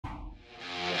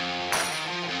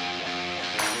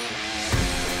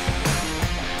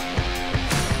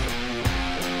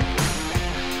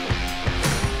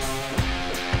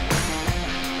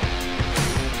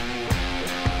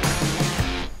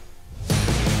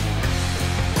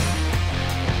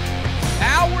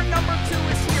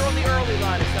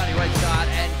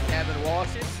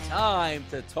Time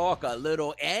to talk a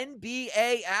little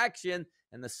NBA action,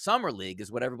 and the Summer League is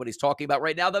what everybody's talking about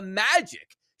right now. The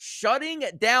Magic shutting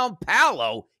down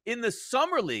Paolo in the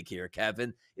Summer League here,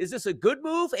 Kevin. Is this a good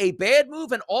move, a bad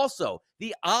move? And also,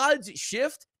 the odds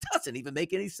shift doesn't even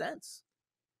make any sense.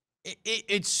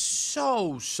 It's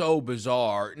so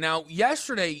bizarre. Now,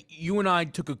 yesterday, you and I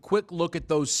took a quick look at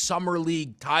those Summer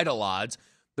League title odds.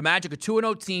 The Magic, a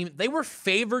 2-0 team, they were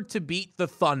favored to beat the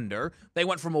Thunder. They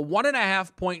went from a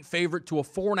 1.5-point favorite to a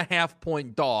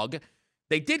 4.5-point dog.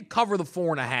 They did cover the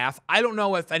 4.5. I don't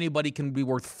know if anybody can be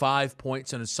worth 5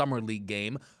 points in a Summer League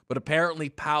game, but apparently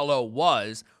Paolo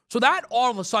was. So that all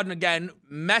of a sudden, again,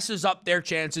 messes up their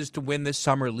chances to win this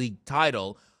Summer League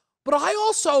title. But I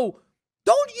also...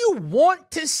 don't you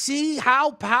want to see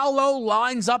how Paolo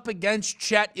lines up against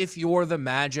Chet if you're the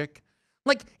Magic?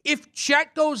 Like, if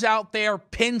Chet goes out there,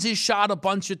 pins his shot a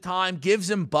bunch of time, gives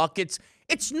him buckets,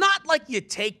 it's not like you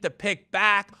take the pick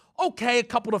back. Okay, a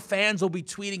couple of fans will be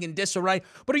tweeting in disarray,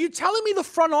 but are you telling me the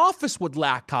front office would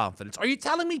lack confidence? Are you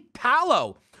telling me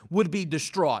Paolo would be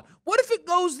distraught? What if it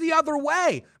goes the other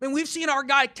way? I mean, we've seen our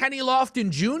guy Kenny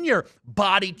Lofton Jr.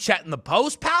 body Chet in the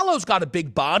post. Paolo's got a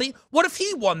big body. What if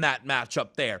he won that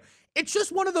matchup there? It's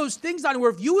just one of those things, Donnie,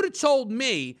 where if you would have told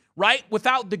me, right,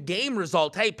 without the game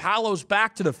result, hey, Paolo's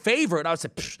back to the favorite, I would say,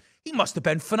 he must have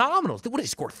been phenomenal. What did he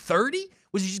score, 30?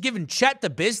 Was he just giving Chet the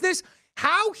business?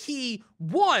 How he,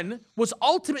 one, was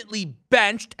ultimately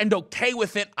benched and okay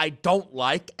with it, I don't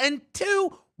like. And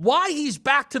two, why he's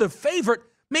back to the favorite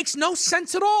makes no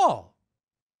sense at all.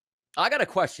 I got to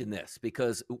question this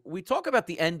because we talk about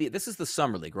the NBA. This is the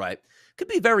Summer League, right? Could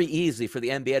be very easy for the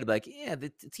NBA to be like, yeah,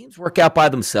 the teams work out by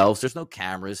themselves. There's no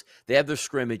cameras. They have their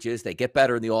scrimmages. They get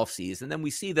better in the offseason. Then we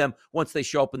see them once they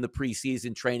show up in the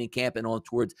preseason training camp and on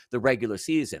towards the regular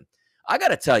season. I got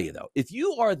to tell you, though, if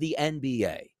you are the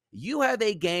NBA, you have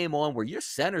a game on where you're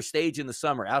center stage in the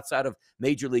summer outside of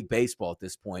Major League Baseball at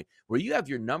this point, where you have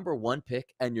your number one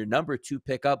pick and your number two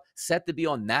pickup set to be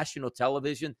on national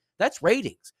television. That's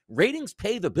ratings. Ratings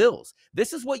pay the bills.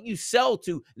 This is what you sell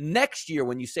to next year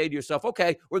when you say to yourself,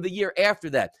 okay, or the year after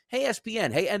that, hey,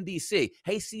 ESPN, hey, NBC,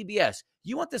 hey, CBS,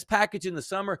 you want this package in the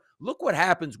summer? Look what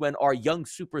happens when our young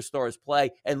superstars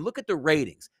play and look at the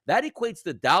ratings. That equates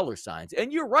to dollar signs.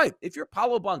 And you're right. If you're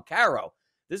Paolo Banchero,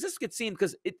 does this get seen?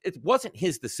 Because it wasn't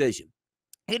his decision.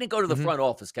 He didn't go to the front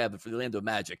office, Kevin, for the Orlando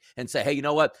Magic and say, hey, you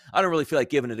know what? I don't really feel like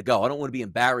giving it a go. I don't want to be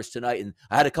embarrassed tonight, and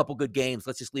I had a couple good games.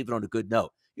 Let's just leave it on a good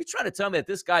note. You're trying to tell me that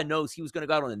this guy knows he was going to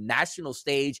go out on a national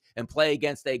stage and play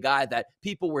against a guy that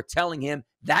people were telling him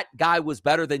that guy was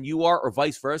better than you are or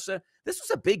vice versa? This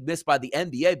was a big miss by the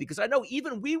NBA because I know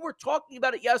even we were talking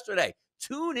about it yesterday.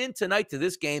 Tune in tonight to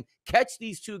this game, catch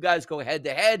these two guys go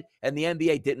head-to-head, and the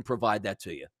NBA didn't provide that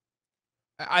to you.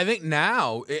 I think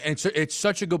now, it's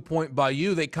such a good point by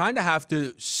you, they kind of have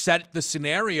to set the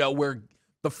scenario where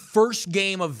the first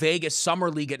game of Vegas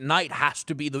Summer League at night has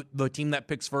to be the team that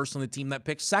picks first and the team that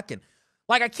picks second.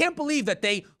 Like, I can't believe that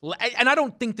and I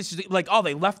don't think this is like, oh,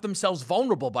 they left themselves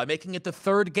vulnerable by making it the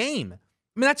third game.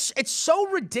 I mean, it's so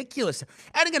ridiculous.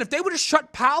 And again, if they would have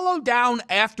shut Paolo down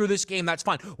after this game, that's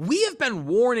fine. We have been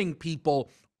warning people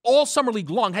all Summer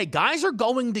League long, hey, guys are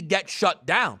going to get shut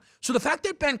down. So the fact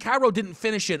that Banchero didn't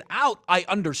finish it out, I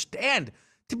understand.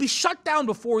 To be shut down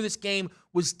before this game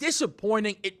was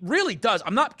disappointing. It really does.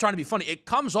 I'm not trying to be funny. It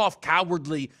comes off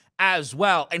cowardly as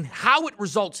well. And how it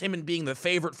results him in being the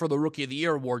favorite for the Rookie of the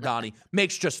Year award, Donnie,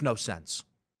 makes just no sense.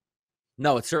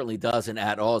 No, it certainly doesn't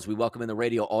at all. As we welcome in the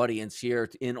radio audience here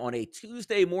in on a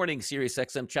Tuesday morning, Sirius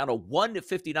XM channel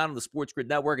 159 on the Sports Grid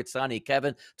Network. It's Donnie and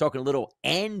Kevin talking a little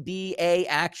NBA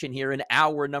action here in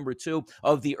hour number 2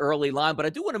 of the early line. But I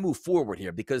do want to move forward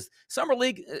here because Summer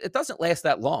League, it doesn't last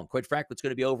that long. Quite frankly, it's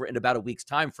going to be over in about a week's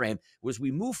time frame. As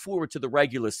we move forward to the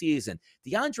regular season,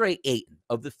 DeAndre Ayton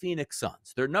of the Phoenix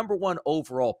Suns, their number 1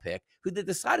 overall pick, who they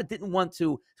decided didn't want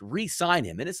to re-sign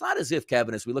him. And it's not as if,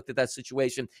 Kevin, as we looked at that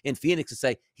situation in Phoenix, to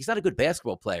say he's not a good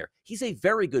basketball player. He's a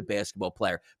very good basketball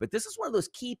player. But this is one of those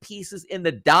key pieces in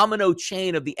the domino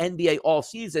chain of the NBA all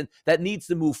season that needs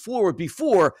to move forward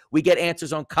before we get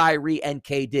answers on Kyrie and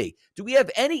KD. Do we have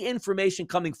any information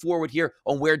coming forward here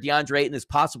on where DeAndre Ayton is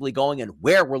possibly going and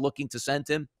where we're looking to send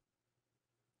him?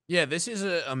 Yeah, this is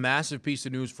a massive piece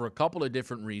of news for a couple of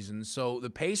different reasons. So the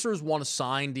Pacers want to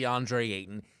sign DeAndre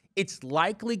Ayton. It's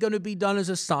likely going to be done as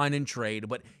a sign and trade,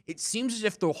 but it seems as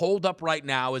if the holdup right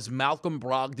now is Malcolm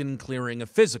Brogdon clearing a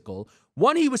physical,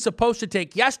 one he was supposed to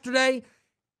take yesterday.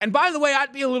 And by the way,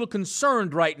 I'd be a little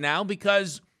concerned right now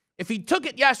because if he took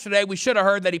it yesterday, we should have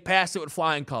heard that he passed it with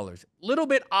flying colors. A little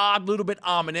bit odd, a little bit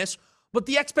ominous, but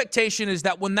the expectation is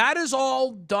that when that is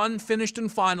all done, finished, and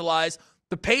finalized,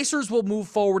 the Pacers will move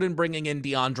forward in bringing in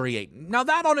DeAndre Ayton. Now,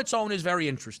 that on its own is very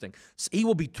interesting. He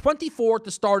will be 24 at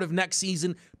the start of next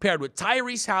season, paired with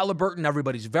Tyrese Halliburton.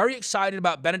 Everybody's very excited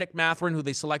about Benedict Mathurin, who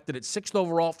they selected at 6th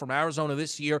overall from Arizona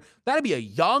this year. That'll be a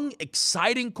young,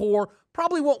 exciting core.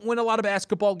 Probably won't win a lot of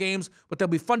basketball games, but they'll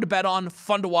be fun to bet on,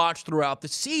 fun to watch throughout the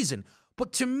season.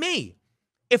 But to me,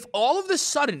 if all of a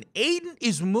sudden Ayton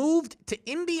is moved to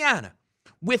Indiana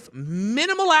with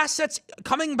minimal assets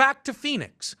coming back to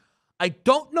Phoenix, I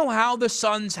don't know how the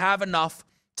Suns have enough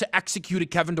to execute a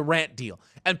Kevin Durant deal.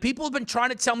 And people have been trying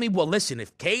to tell me, well, listen,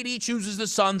 if KD chooses the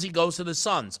Suns, he goes to the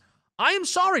Suns. I am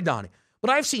sorry, Donnie,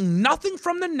 but I've seen nothing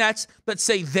from the Nets that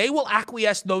say they will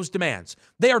acquiesce those demands.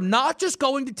 They are not just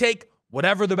going to take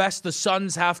whatever the best the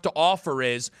Suns have to offer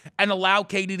is and allow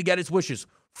KD to get his wishes.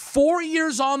 4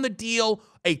 years on the deal,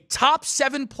 a top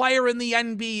 7 player in the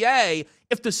NBA.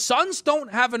 If the Suns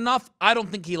don't have enough, I don't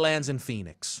think he lands in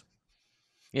Phoenix.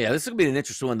 Yeah, this is going to be an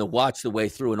interesting one to watch the way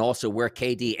through, and also where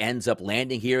KD ends up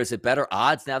landing here. Is it better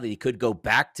odds now that he could go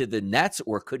back to the Nets,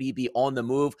 or could he be on the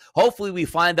move? Hopefully we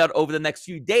find out over the next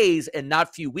few days and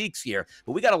not few weeks here.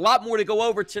 But we got a lot more to go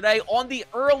over today on the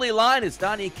early line. It's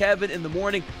Donnie and Kevin in the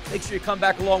morning. Make sure you come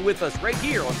back along with us right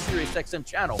here on Sirius XM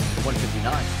Channel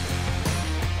 159.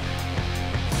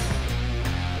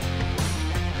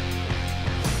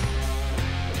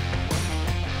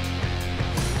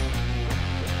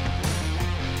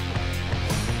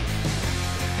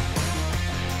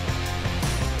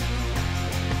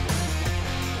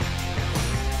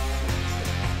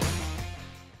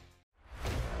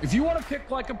 If you want to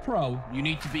pick like a pro, you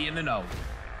need to be in the know.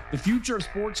 The future of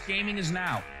sports gaming is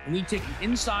now, and we take you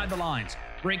inside the lines,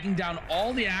 breaking down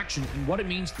all the action and what it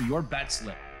means for your bet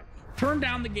slip. Turn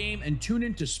down the game and tune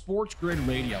into Sports Grid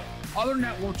Radio. Other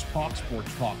networks talk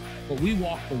sports talk, but we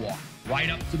walk the walk, right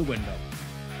up to the window.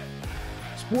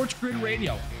 Sports Grid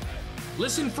Radio.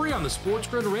 Listen free on the Sports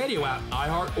Grid Radio app,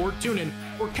 iHeart or TuneIn,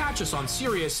 or catch us on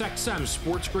Sirius XM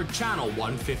Sports Grid Channel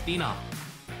 159.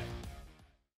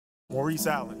 Maurice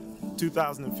Allen,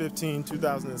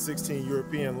 2015-2016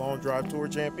 European Long Drive Tour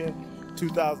champion,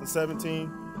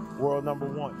 2017 world number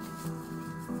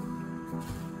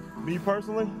 1. Me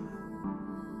personally,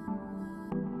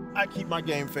 I keep my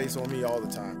game face on me all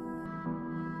the time.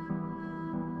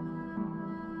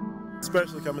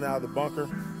 Especially coming out of the bunker,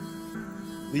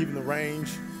 leaving the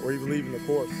range, or even leaving the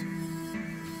course.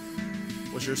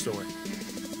 What's your story?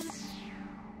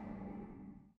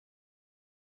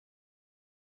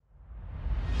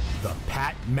 The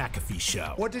Pat McAfee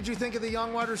Show. What did you think of the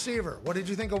young wide receiver? What did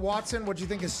you think of Watson? What did you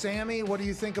think of Sammy? What do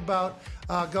you think about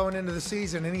going into the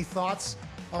season? Any thoughts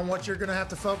on what you're going to have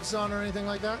to focus on or anything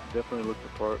like that? Definitely looked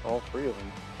apart. All three of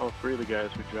them. All three of the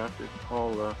guys we drafted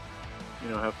all,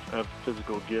 have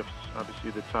physical gifts.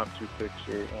 Obviously, the top 2 picks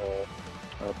are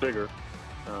bigger,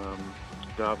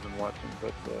 Dobbs and Watson.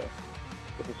 But the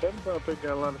 7th round pick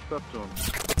got a lot of stuff to him.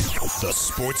 The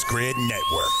Sports Grid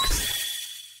Network.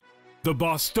 The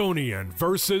Bostonian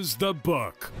versus the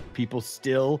Book. People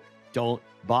still don't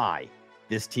buy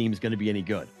this team's going to be any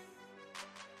good.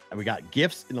 And we got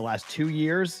gifts in the last 2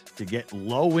 years to get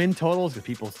low win totals because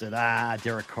people said,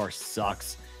 Derek Carr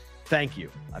sucks. Thank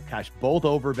you. I've cashed both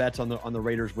over bets on the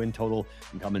Raiders win total.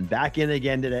 I'm coming back in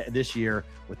again this year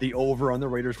with the over on the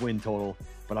Raiders win total,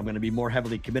 but I'm going to be more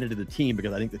heavily committed to the team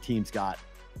because I think the team's got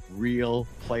real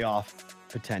playoff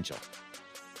potential.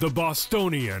 The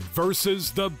Bostonian versus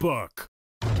the Book.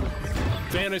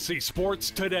 Fantasy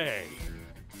Sports Today.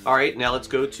 All right, now let's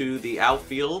go to the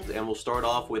outfield, and we'll start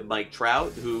off with Mike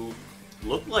Trout, who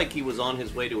looked like he was on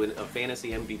his way to a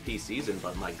fantasy MVP season,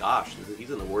 but my gosh,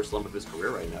 he's in the worst slump of his career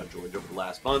right now, George, over the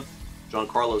last month.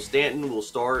 Giancarlo Stanton will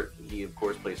start. He, of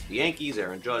course, plays for the Yankees.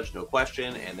 Aaron Judge, no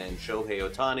question. And then Shohei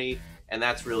Ohtani, and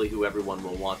that's really who everyone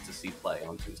will want to see play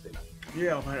on Tuesday night.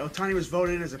 Yeah, but Ohtani was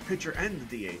voted in as a pitcher and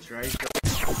the DH, right?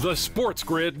 The Sports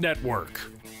Grid Network.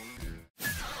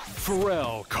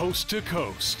 Pharrell, Coast to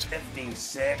Coast.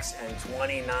 56 and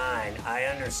 29. I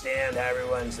understand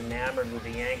everyone's enamored with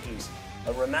the Yankees.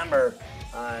 But remember,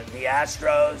 the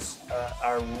Astros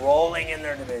are rolling in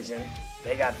their division.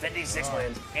 They got 56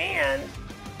 wins, and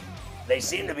they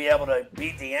seem to be able to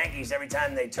beat the Yankees every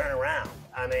time they turn around.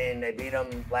 I mean, they beat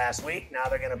them last week. Now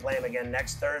they're going to play them again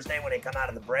next Thursday when they come out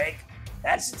of the break.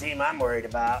 That's the team I'm worried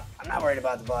about. I'm not worried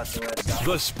about the Boston Red Sox.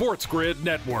 The Sports Grid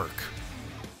Network.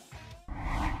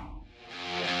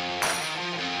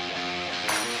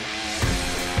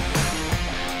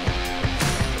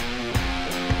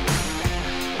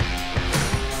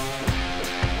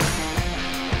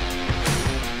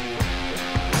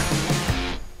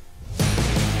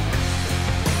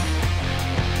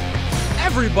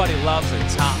 Everybody loves a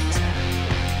top 10.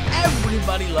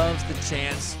 Everybody loves the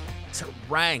chance to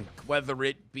rank, whether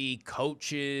it be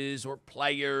coaches or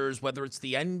players, whether it's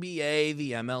the NBA,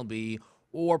 the MLB,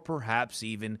 or perhaps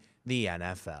even the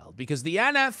NFL. Because the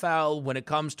NFL, when it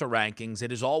comes to rankings,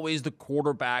 it is always the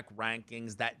quarterback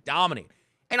rankings that dominate.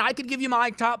 And I could give you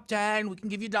my top 10. We can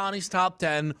give you Donnie's top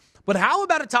 10. But how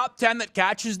about a top 10 that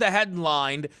catches the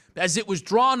headline as it was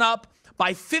drawn up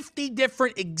by 50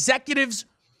 different executives,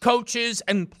 coaches,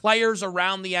 and players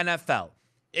around the NFL?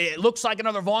 It looks like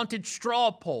another vaunted straw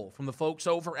poll from the folks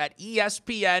over at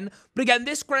ESPN. But again,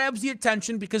 this grabs the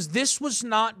attention because this was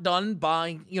not done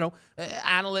by,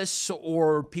 analysts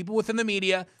or people within the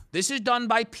media. This is done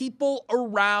by people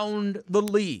around the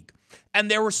league.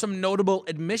 And there were some notable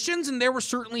admissions, and there were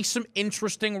certainly some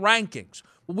interesting rankings.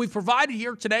 What we've provided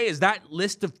here today is that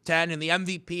list of 10 and the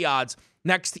MVP odds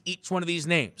next to each one of these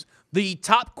names. The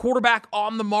top quarterback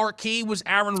on the marquee was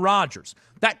Aaron Rodgers.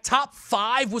 That top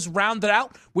 5 was rounded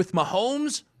out with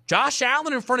Mahomes, Josh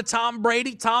Allen in front of Tom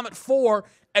Brady, Tom at 4,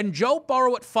 and Joe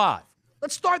Burrow at 5.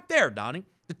 Let's start there, Donnie.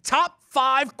 The top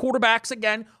 5 quarterbacks,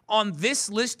 again, on this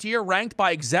list here, ranked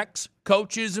by execs,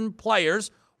 coaches, and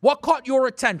players. What caught your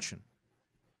attention?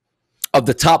 Of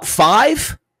the top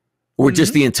 5 or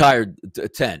just the entire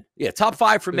 10? Yeah, top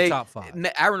 5 for me. Top 5.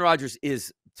 Aaron Rodgers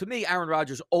is, to me, Aaron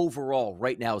Rodgers overall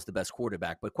right now is the best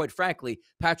quarterback. But quite frankly,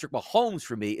 Patrick Mahomes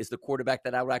for me is the quarterback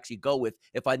that I would actually go with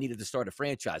if I needed to start a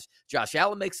franchise. Josh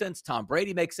Allen makes sense. Tom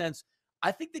Brady makes sense.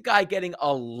 I think the guy getting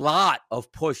a lot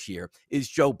of push here is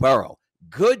Joe Burrow.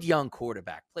 Good young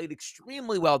quarterback. Played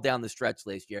extremely well down the stretch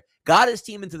last year. Got his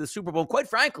team into the Super Bowl. Quite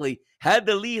frankly, had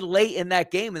the lead late in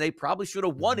that game, and they probably should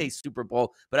have won a Super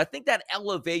Bowl. But I think that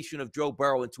elevation of Joe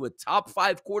Burrow into a top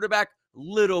 5 quarterback,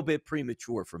 little bit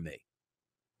premature for me.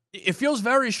 It feels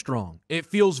very strong. It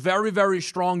feels very, very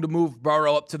strong to move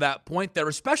Burrow up to that point there,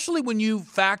 especially when you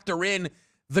factor in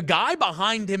the guy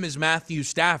behind him is Matthew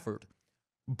Stafford.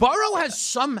 Burrow has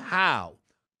somehow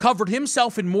covered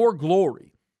himself in more glory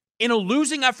in a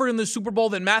losing effort in the Super Bowl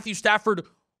than Matthew Stafford,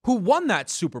 who won that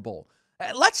Super Bowl.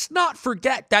 Let's not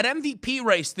forget that MVP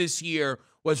race this year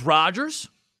was Rodgers,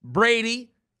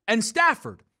 Brady, and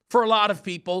Stafford. For a lot of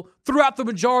people throughout the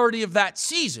majority of that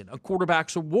season, a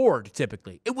quarterback's award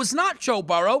typically. It was not Joe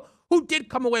Burrow, who did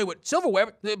come away with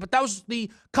silverware, but that was the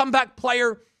comeback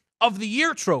player of the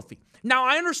year trophy. Now,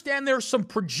 I understand there's some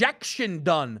projection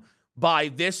done by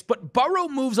this, but Burrow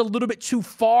moves a little bit too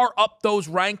far up those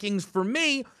rankings for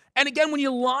me. And again, when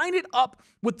you line it up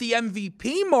with the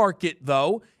MVP market,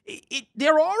 though,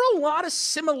 there are a lot of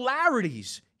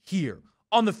similarities here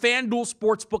on the FanDuel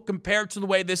Sportsbook compared to the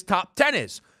way this top 10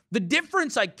 is. The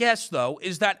difference, I guess, though,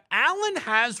 is that Allen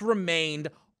has remained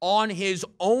on his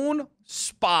own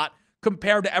spot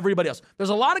compared to everybody else. There's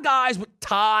a lot of guys with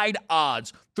tied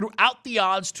odds throughout the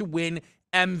odds to win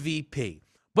MVP.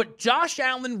 But Josh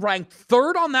Allen ranked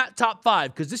 3rd on that top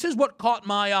 5, because this is what caught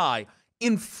my eye,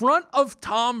 in front of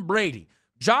Tom Brady.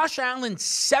 Josh Allen,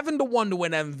 7-1 to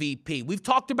win MVP. We've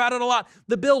talked about it a lot.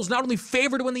 The Bills not only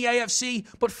favored to win the AFC,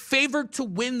 but favored to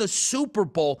win the Super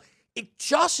Bowl. It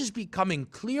just is becoming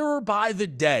clearer by the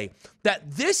day that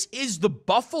this is the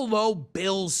Buffalo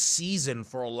Bills season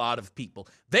for a lot of people.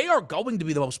 They are going to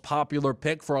be the most popular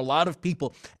pick for a lot of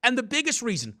people. And the biggest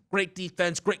reason, great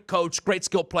defense, great coach, great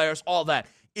skill players, all that,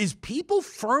 is people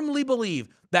firmly believe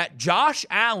that Josh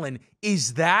Allen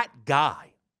is that guy.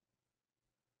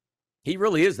 He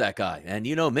really is that guy. And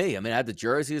you know me. I mean, I had the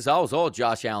jerseys. I was all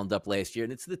Josh Allen up last year.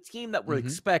 And it's the team that we're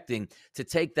expecting to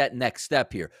take that next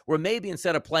step here, where maybe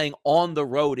instead of playing on the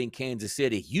road in Kansas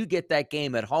City, you get that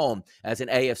game at home as an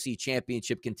AFC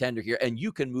championship contender here, and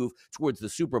you can move towards the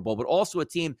Super Bowl, but also a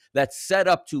team that's set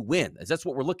up to win, as that's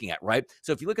what we're looking at, right?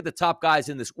 So if you look at the top guys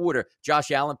in this order, Josh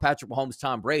Allen, Patrick Mahomes,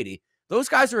 Tom Brady, those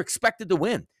guys are expected to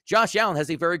win. Josh Allen has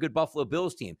a very good Buffalo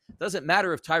Bills team. Doesn't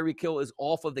matter if Tyreek Hill is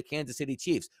off of the Kansas City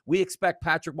Chiefs. We expect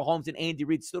Patrick Mahomes and Andy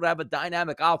Reid still to have a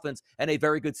dynamic offense and a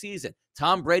very good season.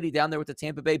 Tom Brady down there with the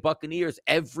Tampa Bay Buccaneers,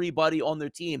 everybody on their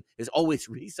team is always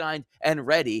re-signed and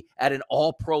ready at an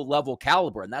all-pro level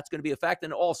caliber, and that's going to be a fact.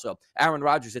 And also, Aaron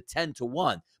Rodgers at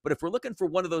 10-1. But if we're looking for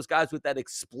one of those guys with that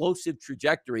explosive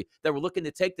trajectory that we're looking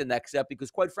to take the next step,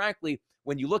 because quite frankly,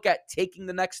 when you look at taking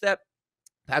the next step,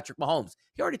 Patrick Mahomes,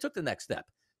 he already took the next step.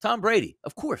 Tom Brady,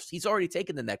 of course, he's already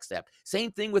taken the next step.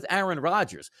 Same thing with Aaron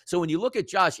Rodgers. So when you look at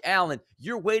Josh Allen,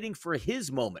 you're waiting for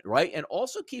his moment, right? And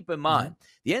also keep in mind,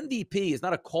 the MVP is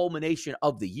not a culmination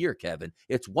of the year, Kevin.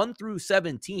 It's 1 through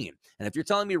 17. And if you're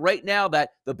telling me right now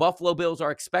that the Buffalo Bills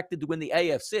are expected to win the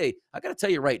AFC, I got to tell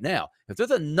you right now, if they're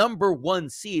the number 1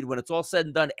 seed when it's all said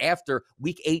and done after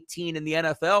week 18 in the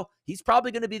NFL, he's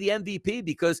probably going to be the MVP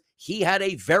because he had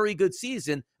a very good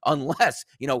season, unless,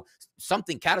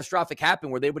 something catastrophic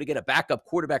happened where they were to get a backup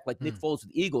quarterback like Nick Foles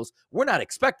with the Eagles. We're not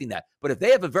expecting that. But if they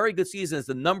have a very good season as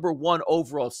the number 1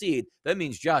 overall seed, that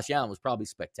means Josh Allen was probably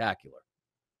spectacular.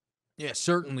 Yeah,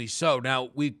 certainly so. Now,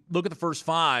 we look at the first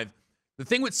 5. The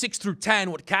thing with 6 through 10,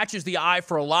 what catches the eye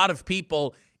for a lot of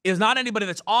people is not anybody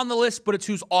that's on the list, but it's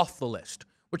who's off the list.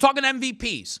 We're talking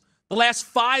MVPs. The last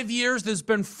 5 years, there's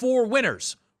been 4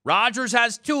 winners. Rodgers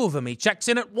has 2 of them. He checks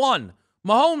in at 1.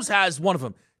 Mahomes has 1 of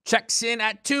them. Checks in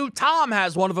at 2. Tom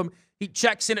has 1 of them. He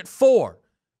checks in at 4.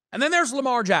 And then there's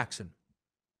Lamar Jackson.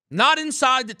 Not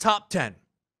inside the top 10.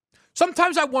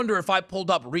 Sometimes I wonder if I pulled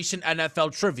up recent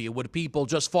NFL trivia, would people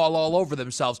just fall all over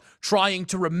themselves trying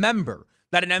to remember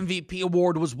that an MVP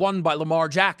award was won by Lamar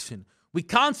Jackson. We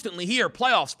constantly hear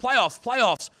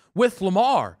playoffs with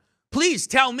Lamar. Please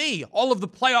tell me all of the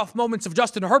playoff moments of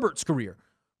Justin Herbert's career.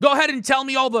 Go ahead and tell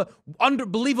me all the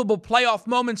unbelievable playoff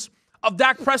moments of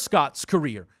Dak Prescott's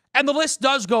career. And the list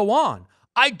does go on.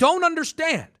 I don't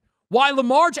understand why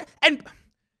Lamar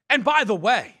and by the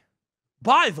way,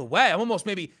 I'm almost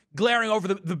maybe glaring over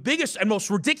the biggest and most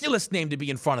ridiculous name to be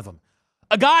in front of him.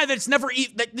 A guy that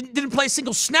didn't play a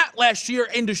single snap last year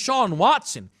in Deshaun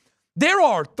Watson. There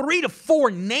are 3 to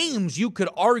 4 names you could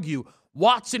argue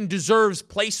Watson deserves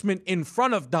placement in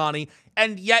front of, Donnie,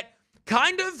 and yet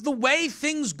kind of the way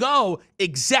things go,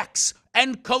 execs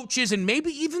and coaches and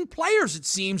maybe even players, it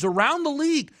seems, around the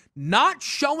league not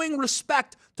showing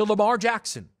respect to Lamar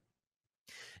Jackson.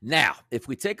 Now, if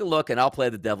we take a look, and I'll play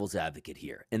the devil's advocate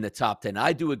here, in the top 10,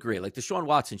 I do agree. Like, Deshaun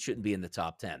Watson shouldn't be in the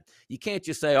top 10. You can't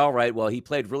just say, all right, well, he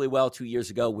played really well 2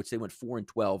 years ago, which they went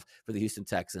 4-12 for the Houston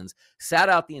Texans, sat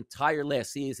out the entire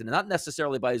last season, and not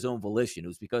necessarily by his own volition. It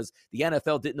was because the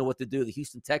NFL didn't know what to do, the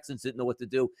Houston Texans didn't know what to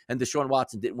do, and Deshaun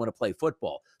Watson didn't want to play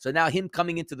football. So now him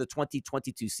coming into the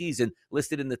 2022 season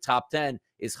listed in the top 10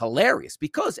 is hilarious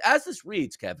because, as this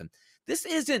reads, Kevin, this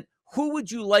isn't who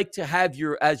would you like to have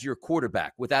as your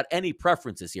quarterback without any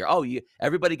preferences here.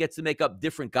 Everybody gets to make up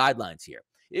different guidelines here.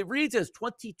 It reads as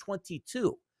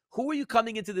 2022. Who are you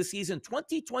coming into the season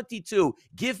 2022?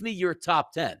 Give me your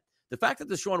top 10. The fact that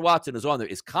Deshaun Watson is on there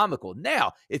is comical.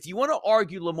 Now, if you want to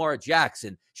argue Lamar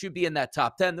Jackson should be in that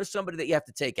top 10, there's somebody that you have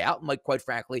to take out. And quite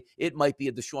frankly, it might be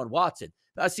a Deshaun Watson.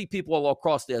 I see people all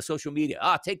across their social media.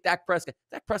 Take Dak Prescott.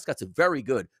 Dak Prescott's a very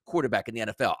good quarterback in the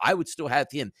NFL. I would still have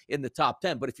him in the top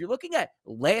 10. But if you're looking at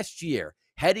last year,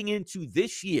 heading into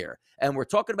this year, and we're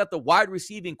talking about the wide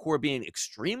receiving core being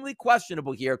extremely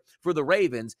questionable here for the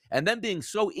Ravens, and them being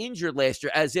so injured last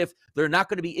year as if they're not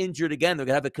going to be injured again. They're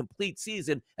going to have a complete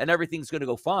season, and everything's going to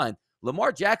go fine.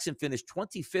 Lamar Jackson finished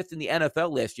 25th in the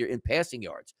NFL last year in passing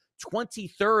yards,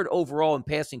 23rd overall in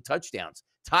passing touchdowns,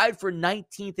 tied for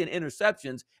 19th in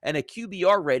interceptions, and a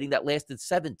QBR rating that lasted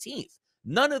 17th.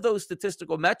 None of those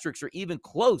statistical metrics are even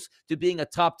close to being a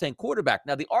top 10 quarterback.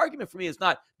 Now, the argument for me is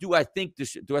not, do I think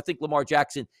Lamar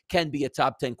Jackson can be a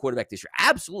top 10 quarterback this year?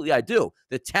 Absolutely, I do.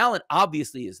 The talent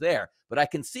obviously is there, but I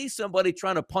can see somebody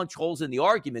trying to punch holes in the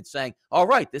argument saying, all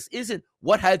right, this isn't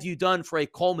what have you done for a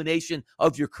culmination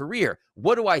of your career.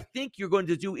 What do I think you're going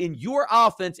to do in your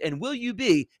offense, and will you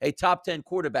be a top 10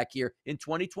 quarterback here in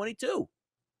 2022?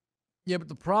 Yeah, but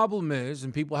the problem is,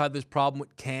 and people had this problem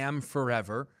with Cam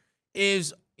forever,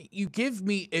 is you give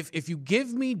me if you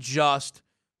give me just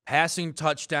passing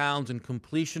touchdowns and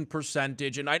completion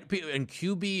percentage and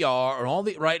QBR and all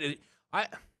the right.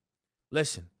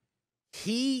 Listen,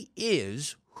 he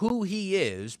is who he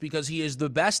is because he is the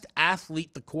best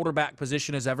athlete the quarterback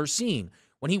position has ever seen.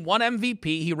 When he won MVP,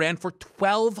 he ran for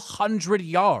 1,200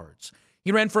 yards.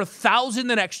 He ran for 1,000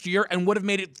 the next year and would have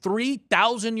made it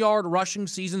 3,000-yard rushing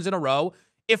seasons in a row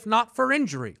if not for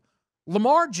injury.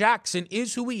 Lamar Jackson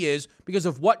is who he is because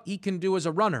of what he can do as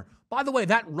a runner. By the way,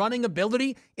 that running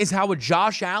ability is how a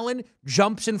Josh Allen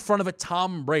jumps in front of a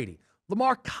Tom Brady.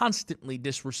 Lamar constantly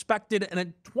disrespected, and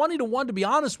at 20-1, to be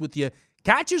honest with you,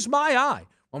 catches my eye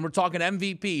when we're talking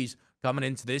MVPs coming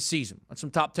into this season. That's some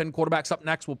top 10 quarterbacks up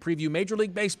next. We'll preview Major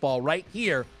League Baseball right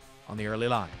here on the Early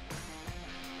Line.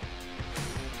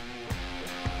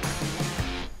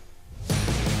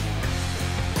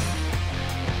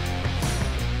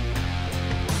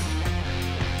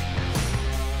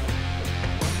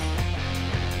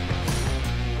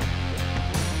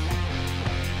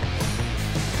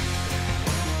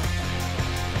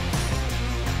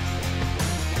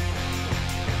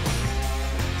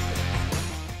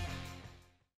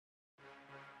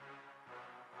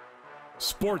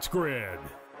 Sports Grid,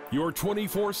 your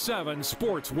 24/7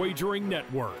 sports wagering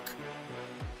network.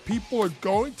 People are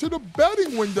going to the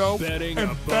betting window Betting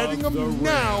and above betting the them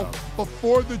now rim.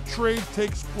 before the trade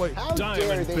takes place. How dare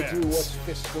Diamond they bets. do what's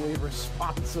fiscally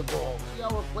responsible? See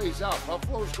how it plays out.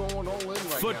 Buffalo's going all in right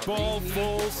Football now. They need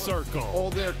full to put circle. all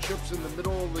their chips in the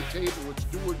middle of the table. It's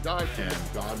do or die for them.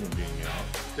 And Godwin being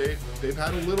out, they've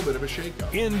had a little bit of a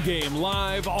shakeup. In-game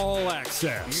live all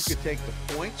access. You could take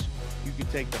the points, you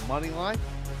could take the money line,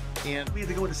 and we had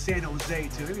to go to San Jose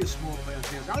too. Maybe a small play on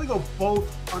San Jose. I'm gonna go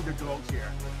both underdogs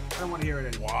here. I don't want to hear it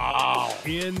anymore. Wow.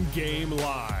 In-game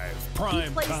live. Prime He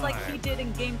plays time. like he did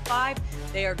in Game 5.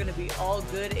 They are going to be all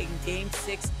good in Game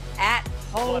 6 at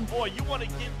home. Boy, you want to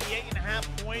give the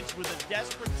 8.5 points with a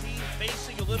desperate team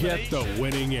facing Get elimination. the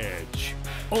winning edge.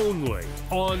 Only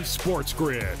on Sports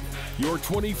Grid, your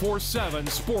 24/7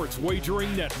 sports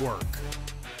wagering network.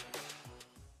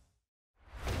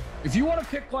 If you want to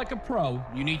pick like a pro,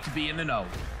 you need to be in the know.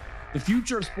 The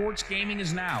future of sports gaming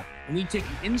is now, and we take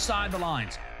you inside the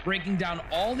lines, breaking down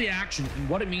all the action and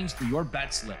what it means for your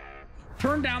bet slip.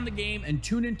 Turn down the game and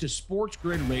tune into Sports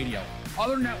Grid Radio.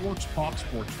 Other networks talk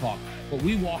sports talk, but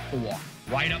we walk the walk,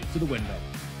 right up to the window.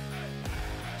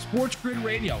 Sports Grid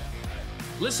Radio.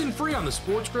 Listen free on the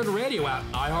Sports Grid Radio app,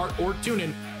 iHeart or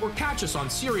TuneIn, or catch us on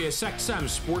Sirius XM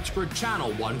Sports Grid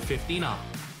Channel 159.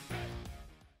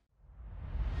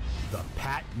 The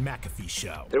Pat McAfee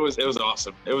Show. It was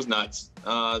awesome. It was nuts.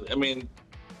 I mean,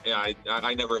 yeah,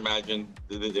 I never imagined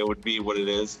that it would be what it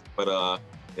is, but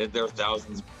there were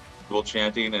thousands of people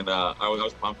chanting, and I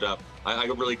was pumped up. I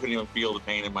really couldn't even feel the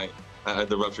pain in my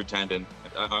the ruptured tendon.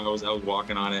 I was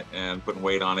walking on it and putting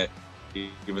weight on it,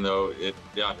 even though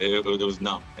it was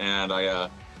numb, and I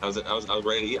was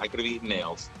ready to eat. I could have eaten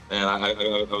nails, and I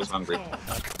was hungry.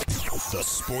 The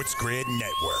Sports Grid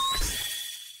Network.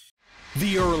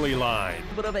 The early line.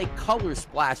 A bit of a color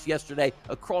splash yesterday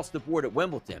across the board at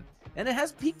Wimbledon. And it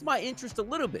has piqued my interest a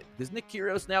little bit because Nick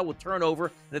Kyrgios now will turn over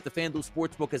and at the FanDuel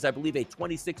Sportsbook is, I believe, a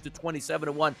 26 to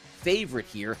 27-1 favorite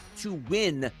here to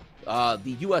win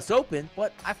the U.S. Open.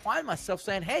 But I find myself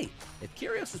saying, hey, if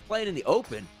Kyrgios is playing in the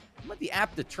Open, I might be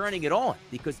apt to turning it on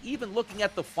because even looking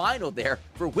at the final there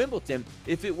for Wimbledon,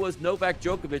 if it was Novak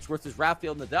Djokovic versus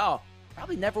Rafael Nadal,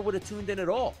 probably never would have tuned in at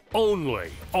all. Only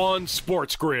on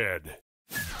Sports Grid.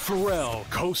 Pharrell,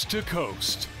 Coast to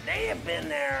Coast. They have been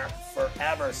there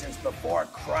forever, since before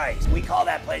Christ. We call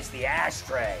that place the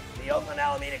Ashtray. The Oakland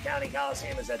Alameda County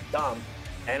Coliseum is a dump.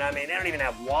 And I mean, they don't even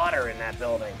have water in that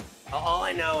building. All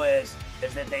I know is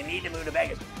that they need to move to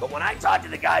Vegas. But when I talk to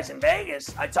the guys in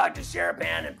Vegas, I talk to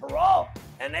Sherapan and Perot,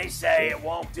 and they say it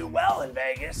won't do well in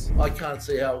Vegas. I can't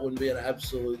see how it wouldn't be an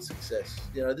absolute success.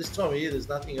 You know, this time of year, there's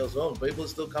nothing else on. People are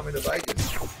still coming to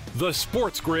Vegas. The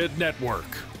Sports Grid Network.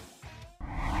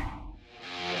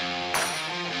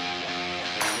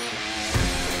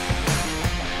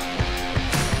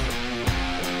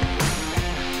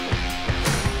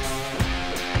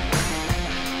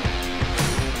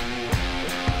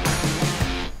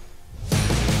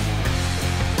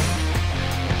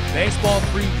 Baseball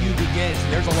preview begins.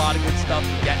 There's a lot of good stuff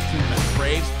to get to. The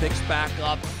Braves picks back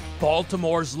up.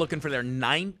 Baltimore's looking for their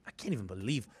ninth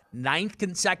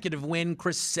consecutive win.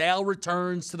 Chris Sale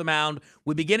returns to the mound.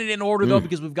 We begin it in order, though,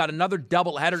 because we've got another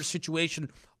doubleheader situation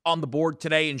on the board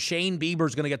today, and Shane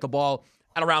Bieber's going to get the ball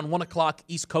at around 1 o'clock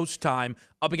East Coast time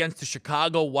up against the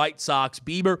Chicago White Sox.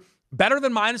 Bieber, better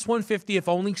than minus 150, if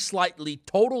only slightly.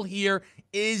 Total here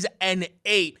is an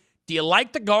 8. Do you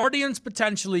like the Guardians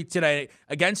potentially today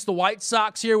against the White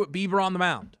Sox here with Bieber on the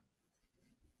mound?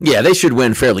 Yeah, they should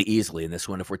win fairly easily in this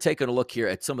one. If we're taking a look here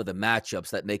at some of the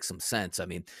matchups, that makes some sense. I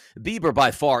mean, Bieber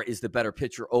by far is the better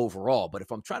pitcher overall, but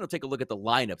if I'm trying to take a look at the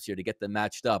lineups here to get them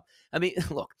matched up, I mean,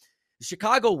 look, the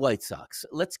Chicago White Sox,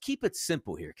 let's keep it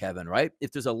simple here, Kevin, right?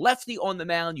 If there's a lefty on the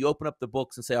mound, you open up the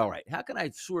books and say, all right, how can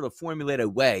I sort of formulate a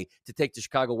way to take the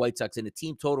Chicago White Sox in a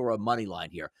team total or a money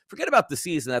line here? Forget about the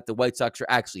season that the White Sox are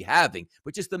actually having,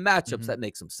 but just the matchups that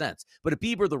make some sense. But a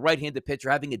Bieber, the right-handed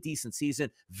pitcher, having a decent season,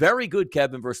 very good,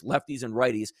 Kevin, versus lefties and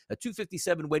righties, a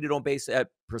 257 weighted on base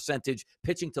percentage,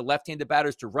 pitching to left-handed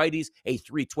batters, to righties, a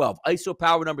 312. ISO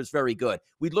power number is very good.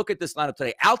 We look at this lineup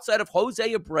today. Outside of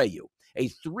Jose Abreu, a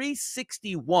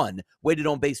 361 weighted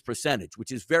on base percentage,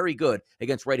 which is very good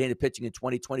against right-handed pitching in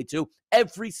 2022.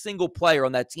 Every single player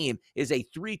on that team is a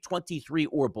 323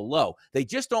 or below. They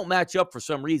just don't match up for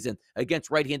some reason against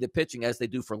right-handed pitching as they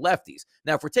do for lefties.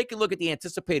 Now, if we're taking a look at the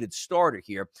anticipated starter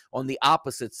here on the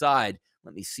opposite side,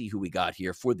 let me see who we got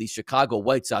here for the Chicago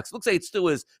White Sox. Looks like it still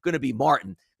is going to be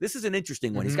Martin. This is an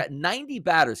interesting one. He's got 90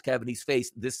 batters, Kevin, he's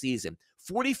faced this season.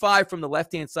 45 from the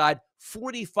left-hand side,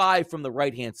 45 from the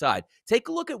right-hand side. Take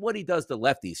a look at what he does to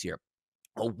lefties here.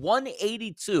 A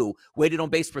 182 weighted on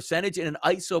base percentage and an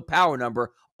ISO power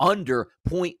number under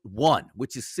 0.1,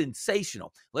 which is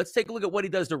sensational. Let's take a look at what he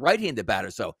does to right-handed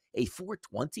batters, though. A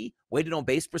 420 weighted on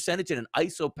base percentage and an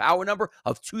ISO power number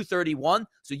of 231.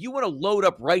 So you want to load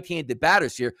up right-handed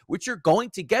batters here, which you're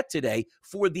going to get today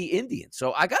for the Indians.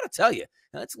 So I got to tell you,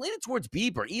 it's leaning towards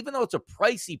Bieber, even though it's a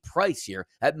pricey price here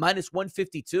at minus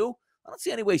 152. I don't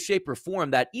see any way, shape, or form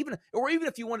that even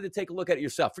if you wanted to take a look at it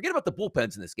yourself, forget about the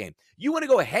bullpens in this game. You want to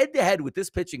go head-to-head with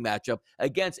this pitching matchup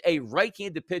against a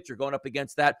right-handed pitcher going up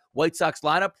against that White Sox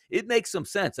lineup. It makes some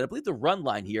sense. And I believe the run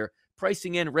line here,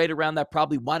 pricing in right around that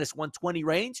probably minus 120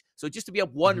 range. So just to be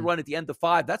up one run at the end of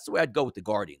 5, that's the way I'd go with the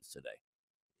Guardians today.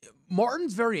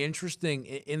 Martin's very interesting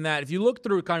in that if you look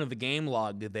through kind of the game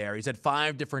log there, he's had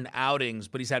 5 different outings,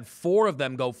 but he's had 4 of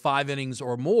them go 5 innings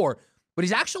or more. But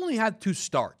he's actually only had 2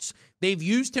 starts. They've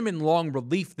used him in long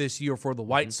relief this year for the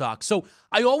White Sox. So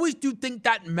I always do think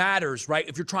that matters, right?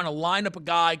 If you're trying to line up a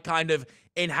guy kind of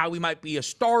in how he might be a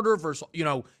starter versus,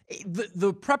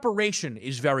 the preparation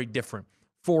is very different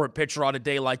for a pitcher on a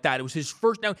day like that. It was his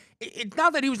first. Now, it's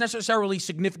not that he was necessarily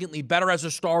significantly better as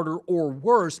a starter or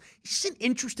worse. He's an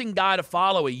interesting guy to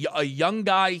follow, a young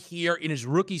guy here in his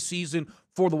rookie season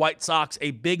for the White Sox.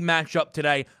 A big matchup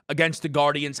today against the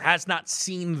Guardians. Has not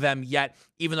seen them yet,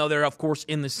 even though they're, of course,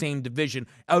 in the same division.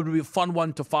 It would be a fun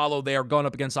one to follow there, going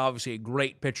up against, obviously, a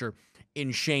great pitcher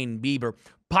in Shane Bieber.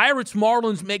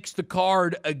 Pirates-Marlins makes the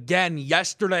card again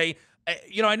yesterday.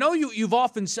 I know you've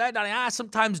often said,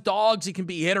 sometimes dogs, it can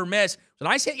be hit or miss. And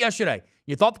I said yesterday,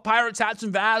 you thought the Pirates had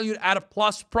some value at a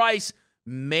plus price.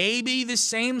 Maybe the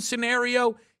same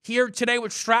scenario here today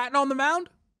with Stratton on the mound?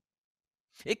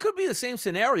 It could be the same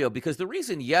scenario because the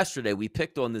reason yesterday we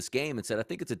picked on this game and said, I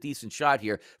think it's a decent shot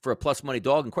here for a plus money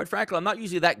dog. And quite frankly, I'm not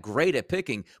usually that great at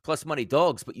picking plus money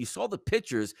dogs, but you saw the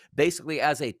pitchers basically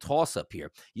as a toss-up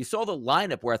here. You saw the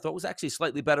lineup where I thought was actually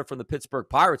slightly better from the Pittsburgh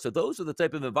Pirates. So those are the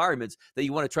type of environments that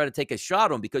you want to try to take a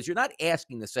shot on because you're not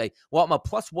asking to say, well, I'm a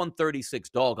plus 136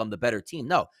 dog, I'm the better team.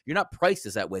 No, you're not priced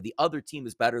as that way. The other team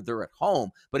is better. They're at home.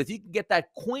 But if you can get that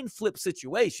coin flip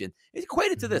situation, it's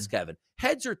equated to this, Kevin.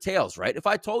 Heads or tails, right? If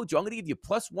I told you I'm going to give you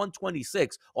plus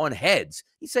 126 on heads,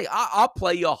 you say I'll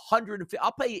play you 150.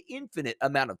 I'll pay you infinite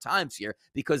amount of times here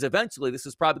because eventually this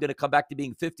is probably going to come back to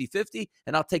being 50-50,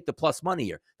 and I'll take the plus money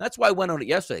here. That's why I went on it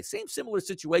yesterday. Same similar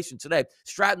situation today.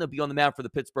 Stratton will be on the mound for the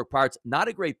Pittsburgh Pirates. Not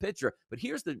a great pitcher, but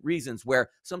here's the reasons where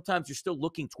sometimes you're still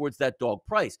looking towards that dog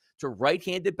price. To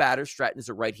right-handed batters, Stratton is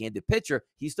a right-handed pitcher.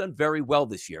 He's done very well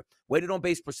this year. Weighted on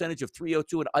base percentage of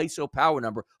 302 and ISO power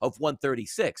number of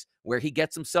 136, where he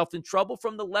gets himself in trouble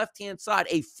from the left-hand side,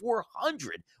 a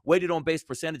 400 weighted on base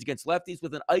percentage against lefties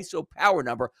with an ISO power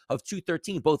number of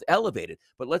 213, both elevated.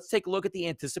 But let's take a look at the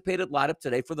anticipated lineup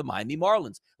today for the Miami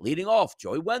Marlins. Leading off,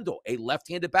 Joey Wendell, a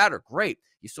left-handed batter. Great.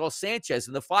 You saw Sanchez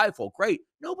in the 5-hole. Great.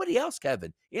 Nobody else,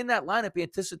 Kevin, in that lineup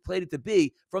anticipated to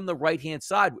be from the right-hand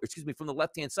side, from the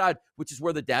left-hand side, which is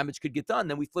where the damage could get done.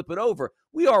 Then we flip it over.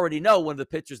 We already know one of the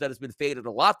pitchers that has been faded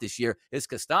a lot this year is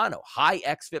Castano. High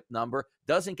xFIP number,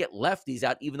 doesn't get lefties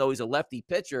out even though he's a lefty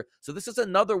pitcher. So this is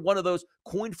another one of those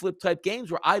coin flip type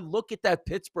games where I look at that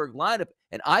Pittsburgh lineup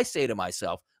and I say to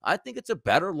myself, I think it's a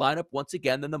better lineup once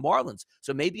again than the Marlins.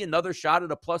 So maybe another shot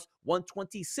at a plus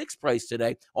 126 price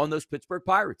today on those Pittsburgh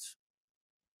Pirates.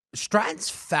 Stratton's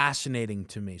fascinating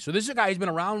to me. So this is a guy who's been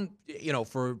around,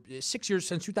 for 6 years,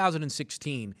 since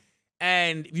 2016.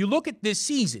 And if you look at this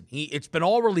season, it's been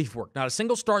all relief work. Not a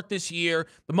single start this year.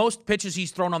 The most pitches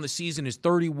he's thrown on the season is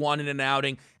 31 in an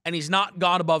outing, and he's not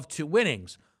gone above 2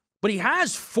 innings. But he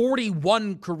has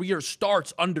 41 career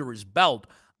starts under his belt.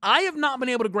 I have not been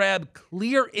able to grab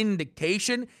clear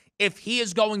indication if he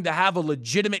is going to have a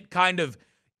legitimate kind of,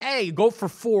 hey, go for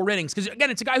 4 innings. Because, again,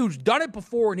 it's a guy who's done it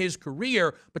before in his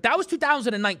career, but that was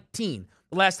 2019,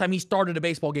 the last time he started a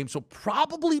baseball game. So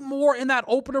probably more in that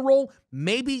opener role,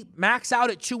 maybe max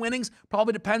out at 2 innings.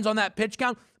 Probably depends on that pitch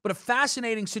count. But a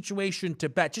fascinating situation to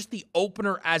bet. Just the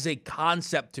opener as a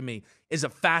concept to me is a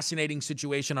fascinating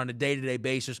situation on a day-to-day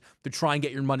basis to try and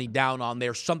get your money down on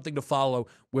there. Something to follow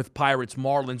with Pirates,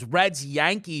 Marlins. Reds,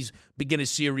 Yankees begin a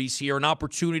series here. An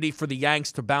opportunity for the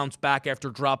Yanks to bounce back after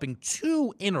dropping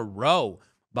 2 in a row,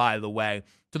 by the way,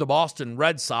 to the Boston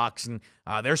Red Sox. And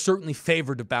they're certainly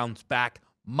favored to bounce back.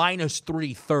 Minus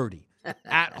 330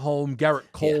 at home.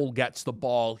 Garrett Cole gets the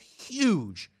ball.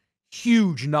 Huge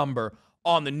number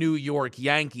on the New York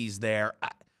Yankees there.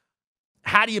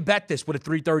 How do you bet this with a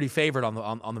 330 favorite on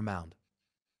the mound?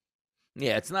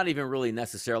 Yeah, it's not even really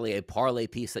necessarily a parlay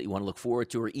piece that you want to look forward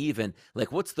to, or even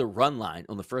like what's the run line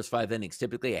on the first 5 innings?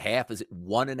 Typically a half. Is it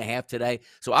 1.5 today?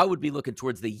 So I would be looking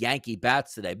towards the Yankee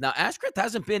bats today. Now, Ashcraft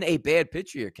hasn't been a bad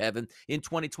pitcher here, Kevin, in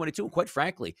 2022. And quite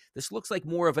frankly, this looks like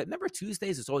more of a, remember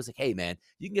Tuesdays, it's always like, hey, man,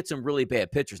 you can get some really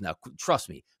bad pitchers. Now, trust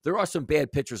me, there are some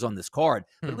bad pitchers on this card,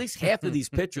 but at least half of these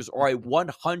pitchers are a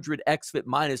 100 xFIP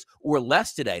minus or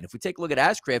less today. And if we take a look at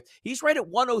Ashcraft, he's right at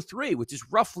 103, which is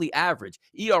roughly average.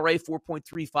 ERA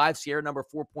 4.35, Sierra number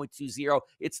 4.20.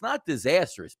 It's not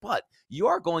disastrous, but you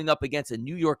are going up against a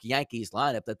New York Yankees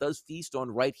lineup that does feast on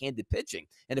right-handed pitching.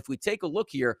 And if we take a look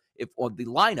here, if on the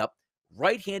lineup,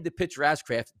 right-handed pitcher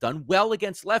Ashcraft done well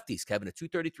against lefties, Kevin. A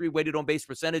 233 weighted on base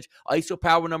percentage, ISO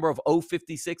power number of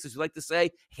 056, as you like to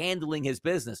say, handling his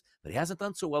business. But he hasn't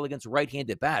done so well against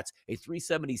right-handed bats. A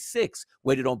 376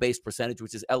 weighted on base percentage,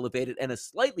 which is elevated, and a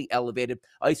slightly elevated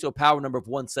ISO power number of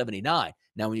 179.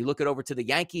 Now, when you look over to the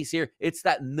Yankees here, it's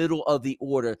that middle of the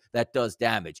order that does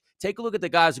damage. Take a look at the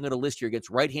guys I'm going to list here against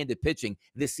right-handed pitching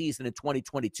this season in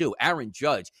 2022. Aaron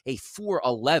Judge, a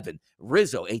 411.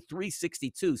 Rizzo, a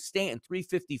 362. Stanton,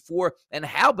 354. And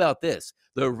how about this?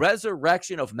 The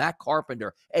resurrection of Matt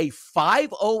Carpenter, a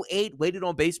 508 weighted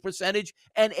on base percentage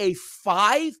and a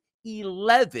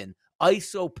 511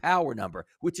 ISO power number,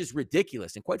 which is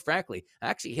ridiculous. And quite frankly, I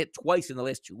actually hit twice in the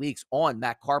last 2 weeks on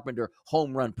Matt Carpenter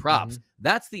home run props.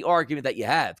 That's the argument that you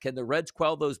have. Can the Reds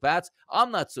quell those bats?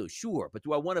 I'm not so sure. But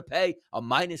do I want to pay a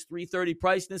minus 330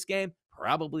 price in this game?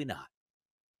 Probably not.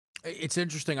 It's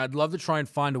interesting. I'd love to try and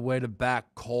find a way to back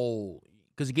Cole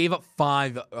because he gave up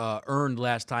 5 earned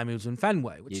last time he was in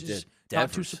Fenway, which is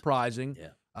not too surprising.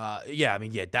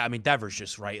 Devers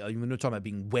just right. We're talking about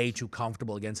being way too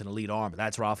comfortable against an elite arm, but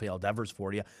that's Rafael Devers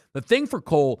for you. The thing for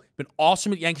Cole, been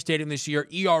awesome at Yankee Stadium this year.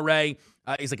 ERA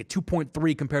is like a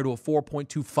 2.3 compared to a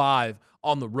 4.25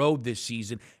 on the road this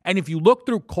season. And if you look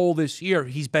through Cole this year,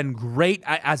 he's been great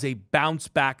as a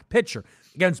bounce-back pitcher.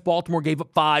 Against Baltimore, gave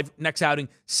up 5. Next outing,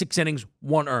 6 innings,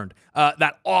 1 earned.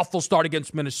 That awful start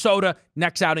against Minnesota.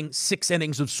 Next outing, 6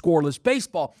 innings of scoreless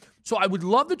baseball. So I would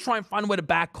love to try and find a way to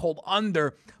back Cole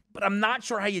under, but I'm not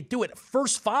sure how you do it.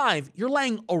 First 5, you're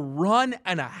laying a run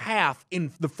and a half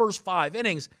in the first 5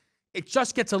 innings. It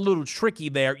just gets a little tricky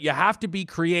there. You have to be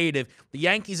creative. The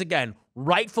Yankees, again,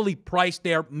 rightfully priced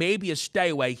there. Maybe a stay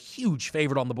away. Huge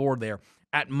favorite on the board there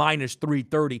at minus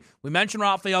 330. We mentioned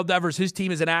Rafael Devers. His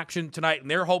team is in action tonight,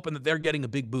 and they're hoping that they're getting a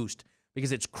big boost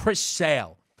because it's Chris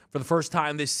Sale for the first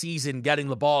time this season getting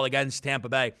the ball against Tampa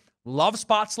Bay. Love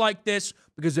spots like this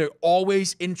because they're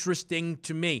always interesting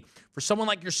to me. For someone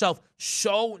like yourself,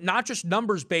 so not just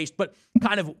numbers-based, but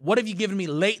kind of what have you given me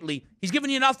lately? He's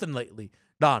given you nothing lately,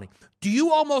 Donnie. Do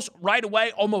you almost right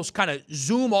away kind of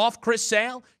zoom off Chris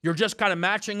Sale? You're just kind of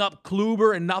matching up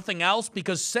Kluber and nothing else?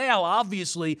 Because Sale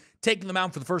obviously taking them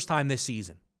out for the first time this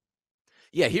season.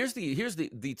 Yeah, here's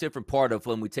the different part of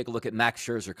when we take a look at Max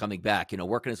Scherzer coming back,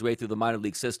 working his way through the minor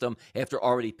league system after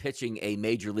already pitching a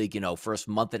major league, first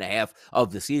month and a half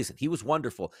of the season. He was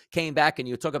wonderful. Came back, and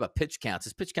you talk about pitch counts.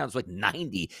 His pitch count was like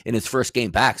 90 in his first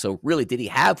game back. So really, did he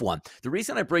have one? The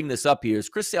reason I bring this up here is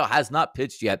Chris Sale has not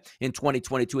pitched yet in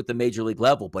 2022 at the major league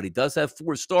level, but he does have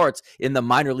 4 starts in the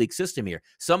minor league system here.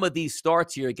 Some of these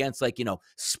starts here against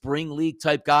spring league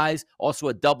type guys, also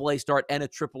a AA start and a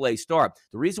AAA start.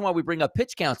 The reason why we bring up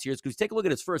pitch counts here is because take a look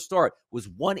at his first start was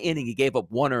 1 inning. He gave up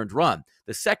 1 earned run.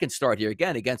 The second start here,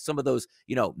 again, against some of those,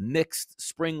 mixed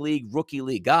spring league, rookie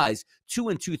league guys, 2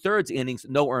 2/3 innings,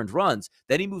 no earned runs.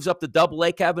 Then he moves up to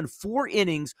AA, Kevin, 4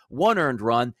 innings, 1 earned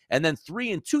run, and then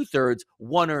 3 2/3,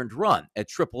 1 earned run at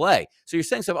AAA. So you're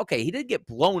saying something, okay, he didn't get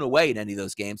blown away in any of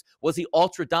those games. Was he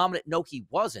ultra dominant? No, he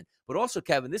wasn't. But also,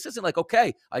 Kevin, this isn't like,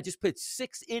 okay, I just pitched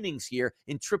 6 innings here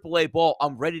in AAA ball.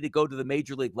 I'm ready to go to the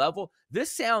major league level.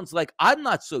 This sounds like I'm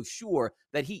not so sure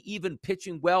that he even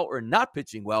pitching well or not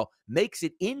pitching well makes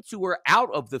it into or out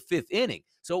of the 5th inning.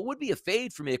 So it would be a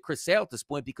fade for me at Chris Sale at this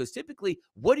point because typically,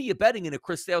 what are you betting in a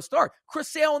Chris Sale start? Chris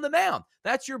Sale on the mound.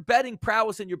 That's your betting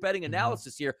prowess and your betting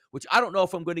analysis here, which I don't know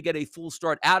if I'm going to get a full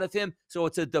start out of him. So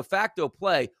it's a de facto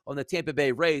play on the Tampa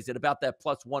Bay Rays at about that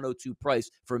plus 102 price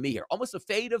for me here. Almost a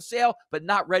fade of Sale, but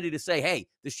not ready to say, hey,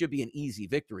 this should be an easy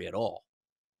victory at all.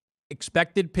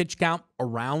 Expected pitch count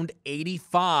around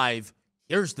 85.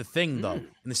 Here's the thing, though. In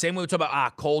the same way we talk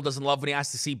about, Cole doesn't love when he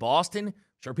has to see Boston.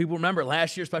 Sure, people remember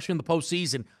last year, especially in the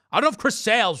postseason. I don't know if Chris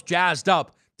Sale's jazzed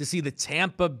up to see the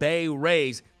Tampa Bay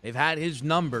Rays. They've had his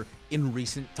number in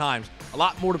recent times. A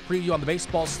lot more to preview on the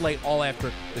baseball slate all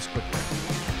after this quick break.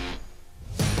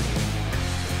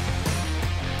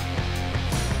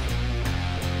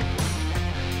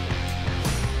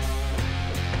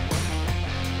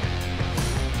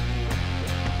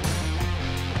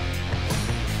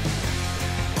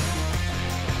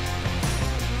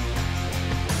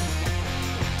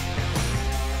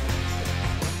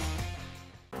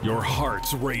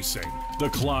 heart's racing. The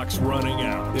clock's running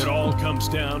out. It all comes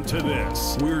down to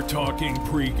this. We're talking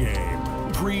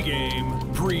pregame.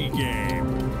 Pregame,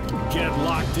 pregame. Get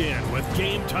locked in with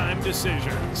Game Time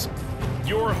Decisions.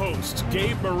 Your hosts,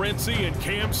 Gabe Morency and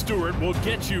Cam Stewart, will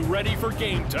get you ready for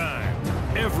game time.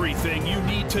 Everything you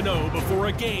need to know before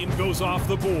a game goes off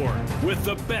the board, with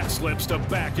the bet slips to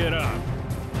back it up.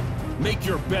 Make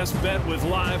your best bet with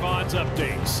live odds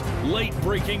updates, late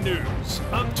breaking news,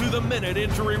 up-to-the-minute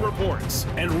injury reports,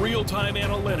 and real-time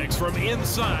analytics from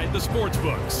inside the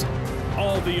sportsbooks.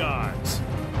 All the odds,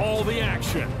 all the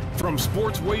action, from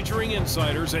sports wagering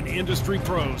insiders and industry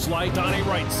pros like Donnie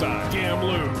Rightside, Cam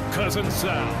Lou, Cousin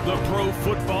Sal, the Pro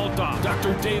Football Doc,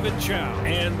 Dr. David Chow,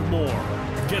 and more.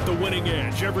 Get the winning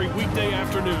edge every weekday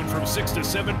afternoon from 6 to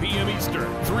 7 p.m.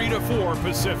 Eastern, 3 to 4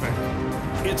 Pacific.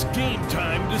 It's Game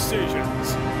Time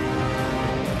Decisions.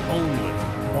 Only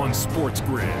on Sports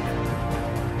Grid.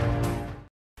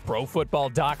 Pro Football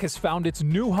Doc has found its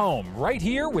new home right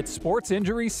here with Sports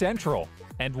Injury Central.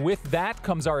 And with that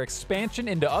comes our expansion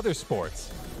into other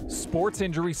sports. Sports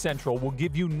Injury Central will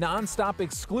give you nonstop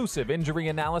exclusive injury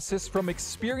analysis from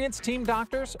experienced team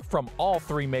doctors from all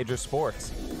 3 major sports.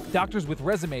 Doctors with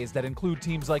resumes that include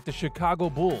teams like the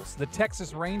Chicago Bulls, the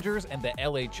Texas Rangers, and the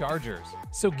LA Chargers.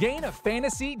 So gain a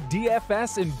fantasy,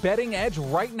 DFS, and betting edge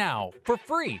right now for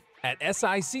free at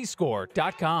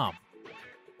sicscore.com.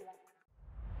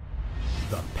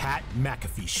 The Pat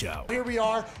McAfee Show. Here we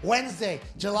are, Wednesday,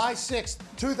 July 6th,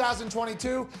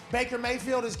 2022. Baker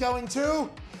Mayfield is going to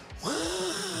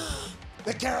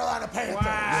the Carolina Panthers.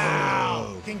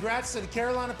 Wow. Congrats to the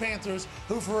Carolina Panthers,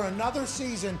 who for another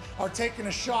season are taking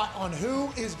a shot on who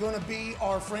is going to be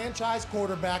our franchise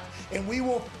quarterback, and we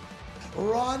will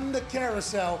run the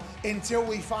carousel until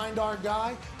we find our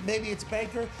guy. Maybe it's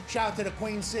Baker. Shout out to the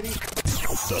Queen City.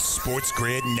 The Sports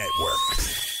Grid Network.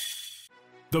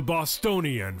 The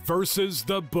Bostonian versus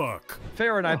the Book.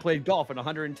 Farrah and I played golf at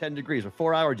 110 degrees for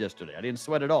 4 hours yesterday. I didn't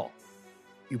sweat at all.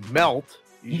 You melt.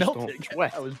 You just Melting. don't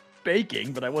sweat. I was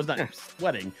baking, but I was not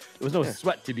sweating. There was no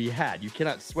sweat to be had. You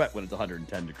cannot sweat when it's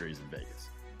 110 degrees in Vegas.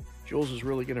 Jules is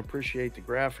really going to appreciate the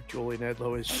graphic. Julian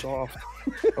Edlow is soft.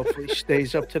 Hopefully he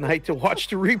stays up tonight to watch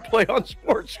the replay on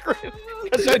Sports Grid.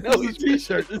 Because I know he's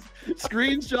t-shirt.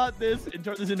 Screenshot this and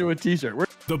turn this into a t-shirt.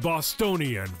 The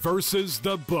Bostonian versus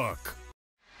the Book.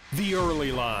 The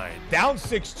early line. Down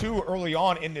 6-2 early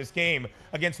on in this game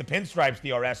against the Pinstripes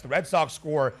DRS. The Red Sox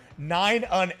score 9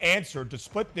 unanswered to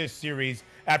split this series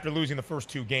after losing the first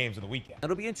 2 games of the weekend.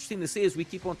 It'll be interesting to see as we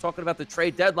keep on talking about the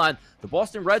trade deadline. The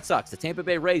Boston Red Sox, the Tampa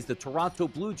Bay Rays, the Toronto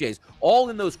Blue Jays, all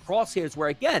in those crosshairs where,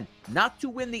 again, not to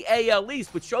win the AL East,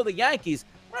 but show the Yankees,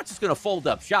 we're not just going to fold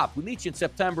up shop. We meet you in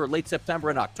September, late September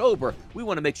and October. We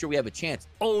want to make sure we have a chance.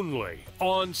 Only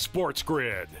on Sports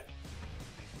Grid.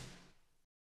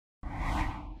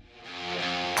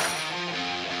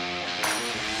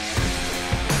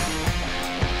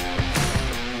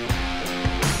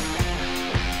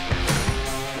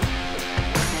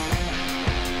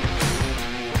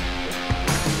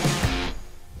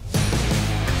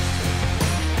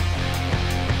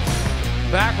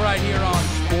 Back right here on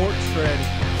Sports Grid.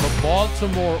 The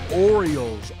Baltimore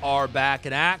Orioles are back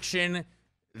in action.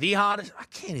 The hottest, I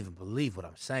can't even believe what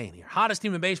I'm saying here. Hottest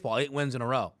team in baseball, 8 wins in a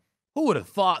row. Who would have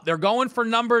thought? They're going for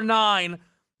number 9.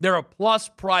 They're a plus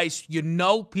price. You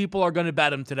know people are going to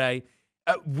bet them today.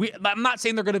 I'm not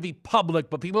saying they're going to be public,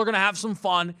 but people are going to have some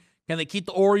fun. Can they keep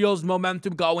the Orioles'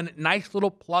 momentum going? Nice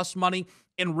little plus money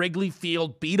in Wrigley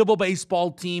Field. Beatable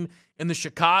baseball team in the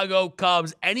Chicago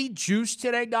Cubs. Any juice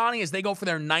today, Donnie, as they go for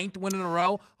their 9th win in a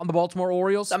row on the Baltimore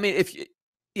Orioles? I mean,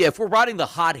 if we're riding the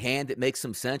hot hand, it makes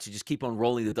some sense. You just keep on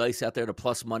rolling the dice out there to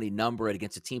plus money number it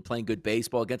against a team playing good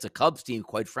baseball, against a Cubs team,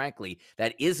 quite frankly,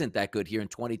 that isn't that good here in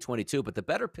 2022. But the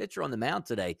better pitcher on the mound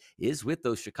today is with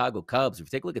those Chicago Cubs. If you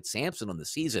take a look at Sampson on the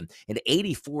season, an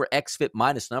 84 xFIP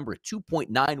minus number,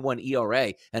 2.91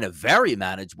 ERA, and a very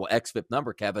manageable xFIP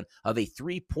number, Kevin, of a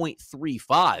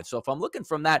 3.35. So if I'm looking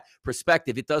from that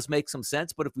perspective, it does make some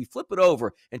sense. But if we flip it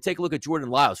over and take a look at Jordan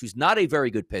Lyles, who's not a very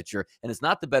good pitcher and is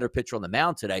not the better pitcher on the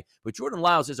mound today, but Jordan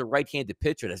Lyles is a right-handed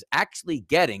pitcher that's actually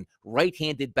getting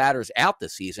right-handed batters out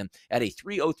this season at a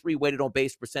 303 weighted on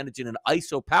base percentage and an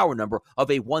ISO power number of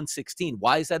a 116.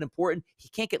 Why is that important? He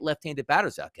can't get left-handed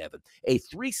batters out, Kevin. A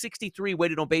 363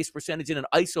 weighted on base percentage and an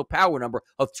ISO power number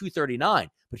of 239.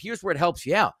 But here's where it helps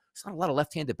you out. There's not a lot of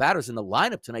left-handed batters in the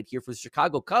lineup tonight here for the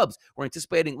Chicago Cubs. We're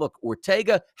anticipating, look,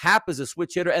 Ortega, Happ is a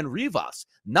switch hitter, and Rivas,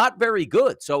 not very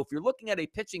good. So if you're looking at a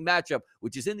pitching matchup,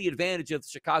 which is in the advantage of the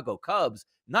Chicago Cubs,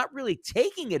 not really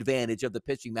taking advantage of the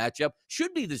pitching matchup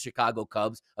should be the Chicago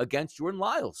Cubs against Jordan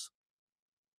Lyles.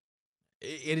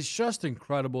 It is just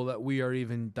incredible that we are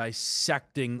even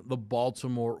dissecting the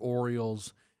Baltimore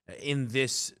Orioles in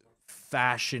this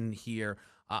fashion here.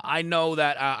 I know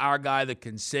that our guy, the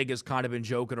Consig, has kind of been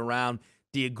joking around.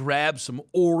 Do you grab some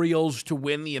Orioles to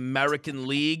win the American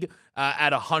League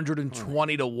at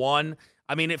 120 to 1?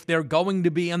 I mean, if they're going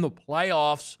to be in the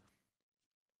playoffs,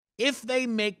 if they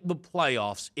make the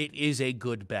playoffs, it is a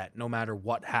good bet, no matter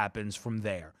what happens from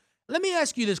there. Let me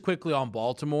ask you this quickly on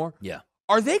Baltimore. Yeah.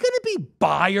 Are they going to be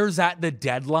buyers at the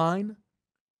deadline?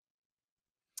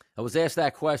 I was asked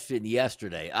that question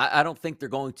yesterday. I don't think they're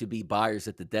going to be buyers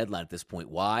at the deadline at this point.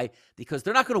 Why? Because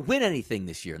they're not going to win anything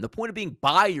this year. And the point of being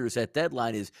buyers at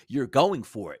deadline is you're going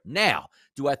for it. Now,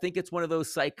 do I think it's one of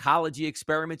those psychology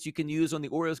experiments you can use on the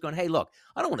Orioles going, hey, look,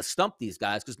 I don't want to stump these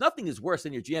guys because nothing is worse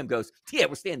than your GM goes, yeah,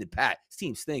 we're standing pat. This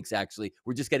team stinks, actually.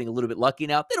 We're just getting a little bit lucky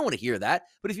now. They don't want to hear that.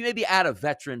 But if you maybe add a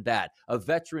veteran bat, a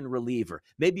veteran reliever,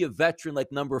 maybe a veteran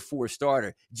like number 4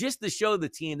 starter, just to show the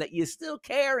team that you still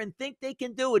care and think they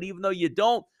can do it, even though you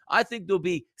don't, I think there'll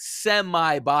be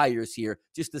semi-buyers here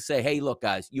just to say, hey, look,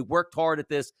 guys, you worked hard at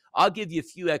this. I'll give you a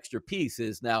few extra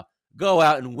pieces. Now, go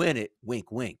out and win it.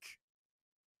 Wink, wink.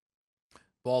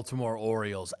 Baltimore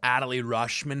Orioles, Adley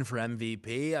Rutschman for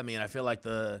MVP. I mean, I feel like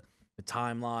the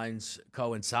timelines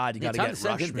coincide. You got to get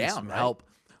Rutschman some help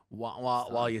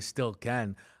while you still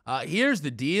can. Here's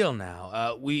the deal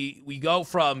now. We go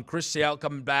from Chris Sale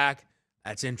coming back.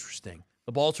 That's interesting.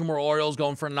 The Baltimore Orioles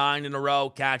going for 9 in a row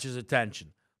catches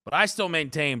attention. But I still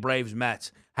maintain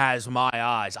Braves-Mets has my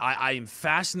eyes. I am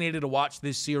fascinated to watch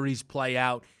this series play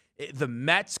out. The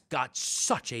Mets got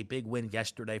such a big win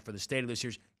yesterday for the state of the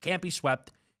series. Can't be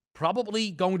swept.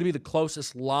 Probably going to be the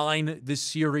closest line this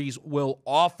series will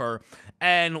offer.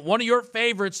 And one of your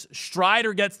favorites,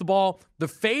 Strider, gets the ball. The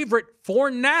favorite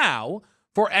for now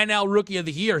for NL Rookie of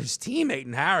the Year, his teammate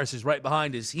in Harris is right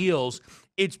behind his heels.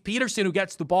 It's Peterson who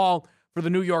gets the ball for the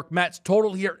New York Mets.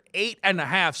 Total here,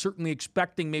 8.5. Certainly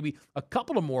expecting maybe a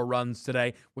couple of more runs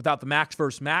today without the Max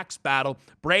versus Max battle.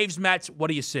 Braves-Mets, what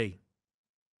do you see?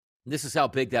 This is how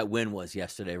big that win was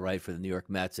yesterday, right, for the New York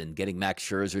Mets and getting Max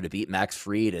Scherzer to beat Max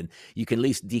Fried. And you can at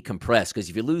least decompress because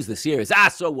if you lose the series,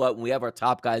 so what? When we have our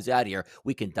top guys out here,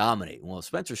 we can dominate. Well,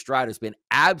 Spencer Strider's been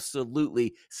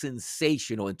absolutely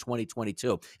sensational in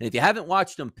 2022. And if you haven't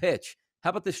watched him pitch, how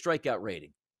about the strikeout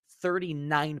rating?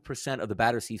 39% of the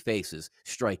batters he faces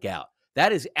strike out.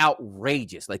 That is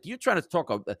outrageous. Like, you're trying to talk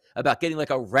about getting like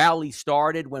a rally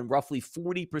started when roughly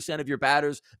 40% of your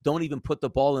batters don't even put the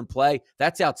ball in play.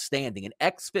 That's outstanding. An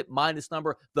xFIP minus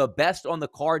number, the best on the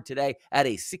card today at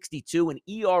a 62, an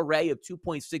ERA of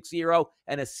 2.60,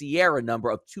 and a Sierra number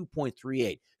of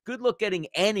 2.38. Good look getting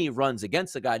any runs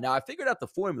against the guy. Now, I figured out the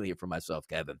formula here for myself,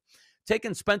 Kevin.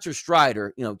 Taking Spencer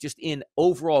Strider, just in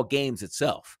overall games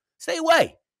itself. Stay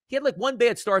away. He had like one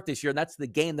bad start this year, and that's the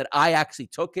game that I actually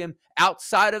took him.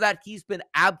 Outside of that, he's been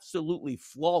absolutely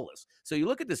flawless. So you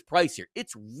look at this price here,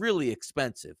 it's really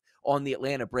expensive on the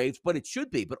Atlanta Braves, but it should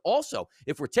be. But also,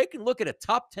 if we're taking a look at a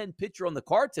top 10 pitcher on the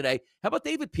card today, how about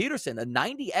David Peterson, a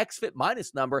 90 xFIP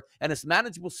minus number and a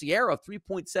manageable Sierra of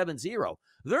 3.70?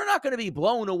 They're not going to be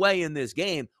blown away in this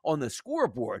game on the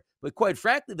scoreboard, but quite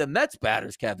frankly, the Mets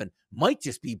batters, Kevin, might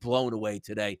just be blown away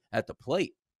today at the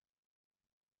plate.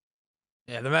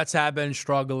 Yeah, the Mets have been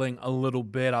struggling a little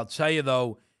bit. I'll tell you,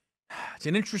 though, it's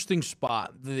an interesting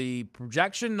spot. The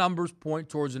projection numbers point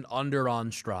towards an under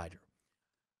on Strider.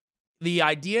 The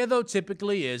idea, though,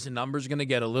 typically is a number's going to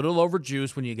get a little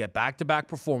overjuiced when you get back-to-back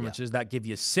performances that give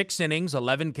you 6 innings,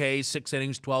 11 Ks, 6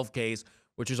 innings, 12 Ks,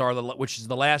 which is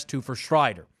the last 2 for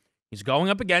Strider. He's going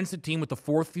up against a team with the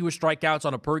 4th fewest strikeouts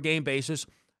on a per-game basis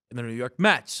in the New York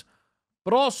Mets.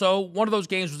 But also, one of those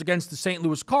games was against the St.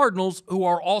 Louis Cardinals, who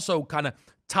are also kind of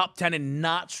top 10 and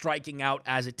not striking out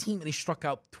as a team, and he struck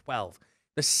out 12.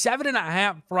 The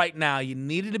 7.5 right now, you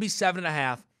needed to be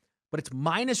 7.5, but it's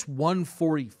minus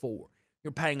 144.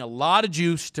 You're paying a lot of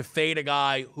juice to fade a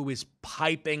guy who is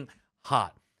piping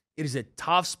hot. It is a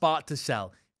tough spot to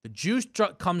sell. The juice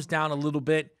comes down a little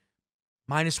bit,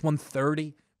 minus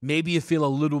 130. Maybe you feel a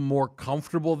little more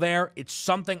comfortable there. It's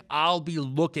something I'll be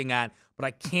looking at, but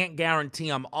I can't guarantee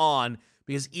I'm on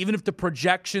because even if the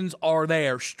projections are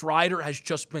there, Strider has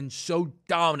just been so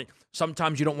dominant.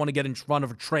 Sometimes you don't want to get in front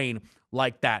of a train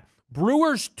like that.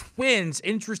 Brewers-Twins,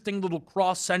 interesting little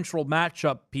cross-central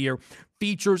matchup here,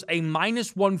 features a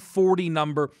minus 140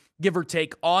 number, give or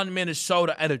take, on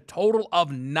Minnesota at a total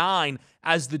of 9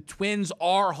 as the Twins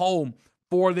are home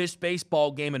for this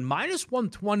baseball game, and minus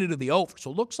 120 to the over.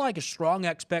 So it looks like a strong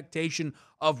expectation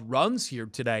of runs here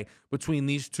today between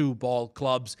these two ball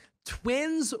clubs.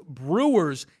 Twins,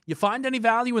 Brewers, you find any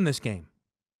value in this game?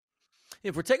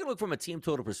 If we're taking a look from a team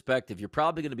total perspective, you're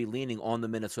probably going to be leaning on the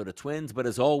Minnesota Twins. But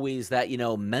as always, that,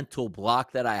 mental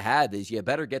block that I have is you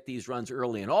better get these runs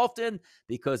early and often,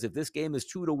 because if this game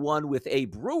is 2-1 with a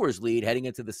Brewers lead heading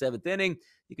into the 7th inning,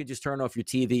 you can just turn off your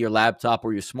TV, your laptop,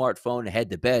 or your smartphone and head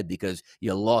to bed because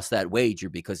you lost that wager,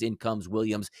 because in comes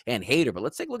Williams and Hader. But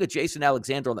let's take a look at Jason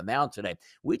Alexander on the mound today.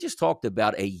 We just talked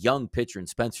about a young pitcher in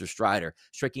Spencer Strider,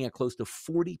 striking out close to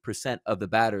 40% of the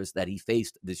batters that he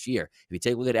faced this year. If you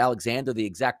take a look at Alexander, the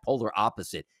exact polar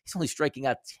opposite. He's only striking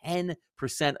out 10%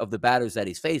 of the batters that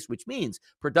he's faced, which means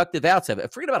productive outs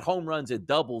forget about home runs and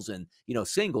doubles and,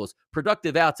 singles.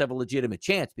 Productive outs have a legitimate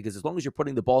chance, because as long as you're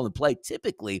putting the ball in play,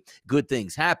 typically good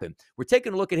things happen. We're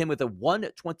taking a look at him with a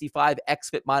 125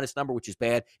 xFIP minus number, which is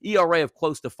bad. ERA of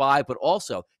close to 5, but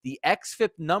also the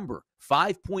xFIP number,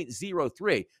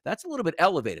 5.03. That's a little bit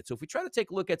elevated. So if we try to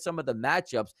take a look at some of the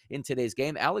matchups in today's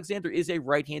game, Alexander is a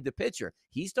right-handed pitcher.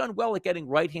 He's done well at getting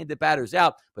right-handed batters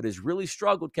out, but has really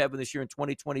struggled, Kevin, this year in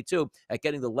 2022 at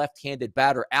getting the left-handed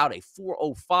batter out. A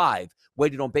 405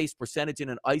 weighted on base percentage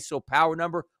and an ISO power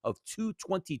number of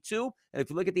 222. And if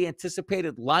you look at the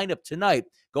anticipated lineup tonight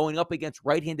going up against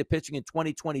right-handed pitching in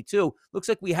 2022, looks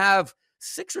like we have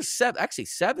 6 or 7, actually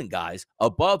 7 guys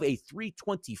above a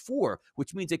 324,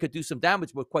 which means they could do some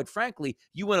damage. But quite frankly,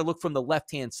 you want to look from the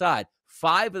left-hand side.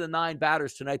 5 of the 9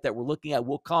 batters tonight that we're looking at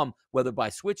will come whether by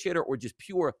switch hitter or just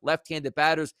pure left-handed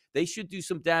batters. They should do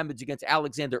some damage against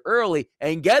Alexander early,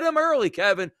 and get him early,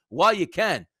 Kevin, while you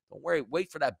can. Don't worry,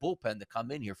 wait for that bullpen to come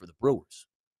in here for the Brewers.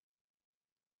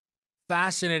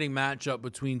 Fascinating matchup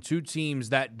between two teams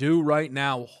that do right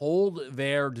now hold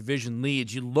their division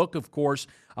leads. You look, of course,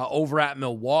 over at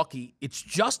Milwaukee. It's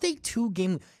just a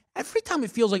 2-game. Every time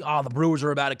it feels like, the Brewers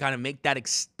are about to kind of make that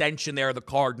extension there of the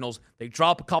Cardinals. They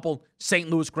drop a couple. St.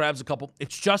 Louis grabs a couple.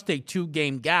 It's just a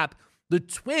 2-game gap. The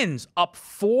Twins up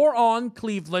 4 on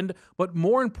Cleveland, but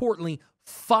more importantly,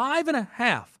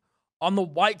 5.5 on the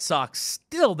White Sox.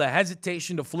 Still the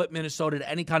hesitation to flip Minnesota to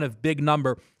any kind of big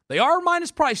number. They are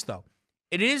minus price, though.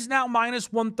 It is now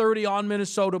minus 130 on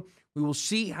Minnesota. We will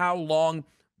see how long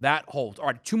that holds. All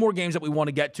right, 2 more games that we want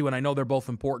to get to, and I know they're both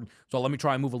important, so let me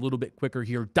try and move a little bit quicker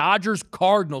here.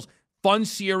 Dodgers-Cardinals, fun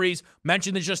series.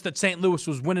 Mentioned it's just that St. Louis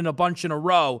was winning a bunch in a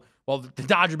row. Well, the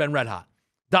Dodgers have been red hot.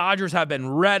 Dodgers have been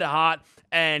red hot,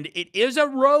 and it is a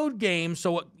road game,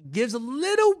 so it gives a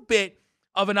little bit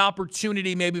of an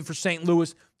opportunity maybe for St.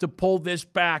 Louis to pull this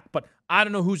back, but I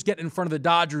don't know who's getting in front of the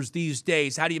Dodgers these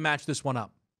days. How do you match this one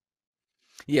up?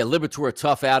 Yeah, Liberatore, a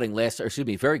tough outing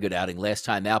very good outing last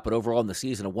time out, but overall in the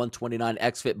season, a 129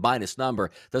 xFIP minus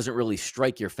number doesn't really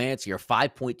strike your fancy. Or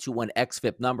 5.21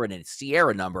 xFIP number and a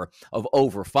Sierra number of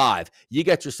over 5. You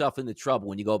get yourself into trouble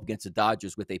when you go up against the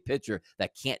Dodgers with a pitcher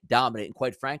that can't dominate. And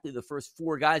quite frankly, the first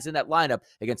 4 guys in that lineup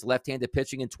against left-handed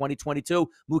pitching in 2022,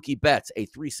 Mookie Betts, a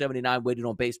 379 weighted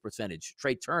on base percentage.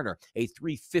 Trey Turner, a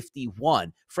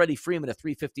 351. Freddie Freeman, a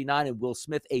 359. And Will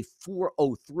Smith, a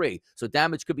 403. So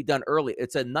damage could be done early.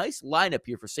 It's a nice lineup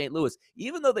here for St. Louis.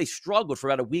 Even though they struggled for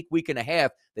about a week and a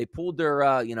half, they pulled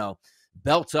their,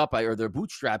 belts up or their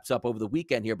bootstraps up over the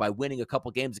weekend here by winning a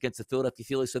couple games against the Philadelphia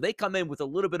Phillies. So they come in with a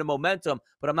little bit of momentum,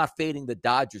 but I'm not fading the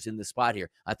Dodgers in this spot here.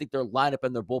 I think their lineup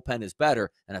and their bullpen is better,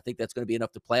 and I think that's going to be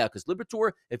enough to play out because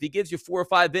Liberatore, if he gives you 4 or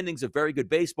 5 innings of very good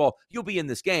baseball, you'll be in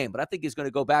this game. But I think he's going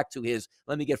to go back to his,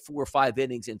 let me get 4 or 5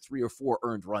 innings and 3 or 4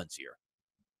 earned runs here.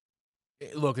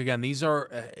 Look, again, these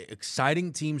are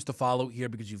exciting teams to follow here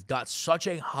because you've got such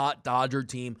a hot Dodger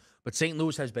team, but St.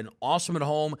 Louis has been awesome at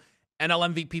home.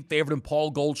 NL MVP favorite in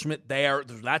Paul Goldschmidt there.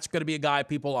 That's going to be a guy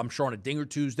people, I'm sure, on a Dinger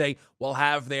Tuesday will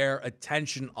have their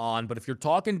attention on. But if you're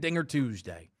talking Dinger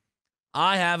Tuesday,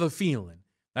 I have a feeling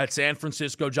that San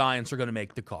Francisco Giants are going to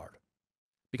make the card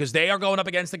because they are going up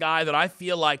against the guy that I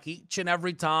feel like each and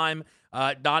every time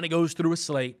Donnie goes through a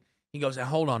slate, he goes,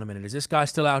 hold on a minute. Is this guy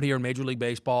still out here in Major League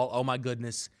Baseball? Oh, my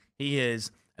goodness. He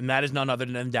is. And that is none other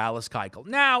than Dallas Keuchel.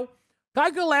 Now,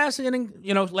 Keuchel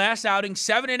last outing,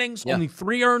 7 innings, only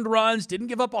 3 earned runs, didn't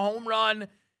give up a home run.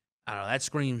 I don't know. That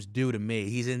screams due to me.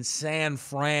 He's in San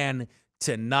Fran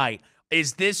tonight.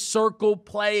 Is this circle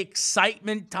play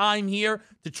excitement time here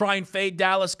to try and fade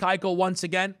Dallas Keuchel once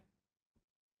again?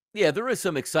 Yeah, there is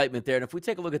some excitement there. And if we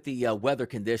take a look at the weather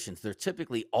conditions, they're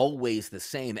typically always the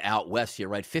same out west here,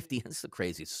 right? 50, it's the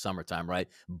craziest summertime, right?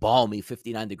 Balmy,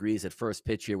 59 degrees at first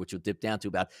pitch here, which will dip down to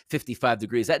about 55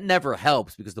 degrees. That never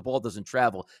helps because the ball doesn't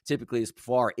travel typically as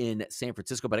far in San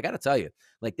Francisco. But I got to tell you,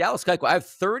 like Dallas Keuchel, I have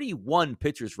 31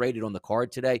 pitchers rated on the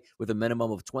card today with a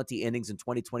minimum of 20 innings in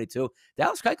 2022.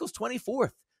 Dallas Keuchel's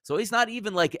 24th. So he's not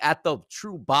even like at the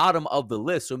true bottom of the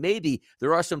list. So maybe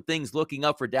there are some things looking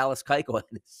up for Dallas Keuchel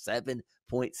and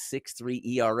 7.63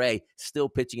 ERA, still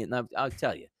pitching it. And I'll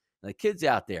tell you, the kids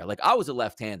out there, like I was a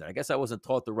left-hander. I guess I wasn't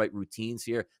taught the right routines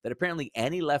here, that apparently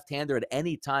any left-hander at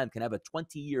any time can have a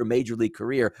 20-year major league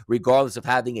career, regardless of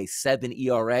having a 7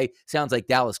 ERA. Sounds like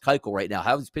Dallas Keuchel right now.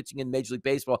 How he's pitching in Major League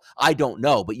Baseball, I don't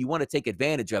know, but you want to take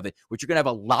advantage of it, which you're going to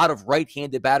have a lot of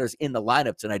right-handed batters in the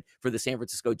lineup tonight for the San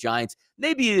Francisco Giants.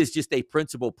 Maybe it is just a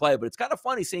principal play, but it's kind of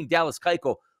funny seeing Dallas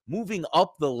Keuchel moving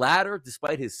up the ladder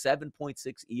despite his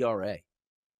 7.6 ERA.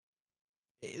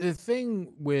 The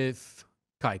thing with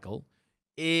Keuchel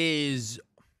is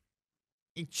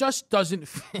it just doesn't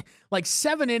like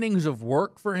 7 innings of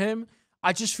work for him.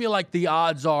 I just feel like the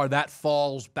odds are that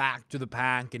falls back to the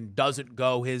pack and doesn't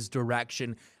go his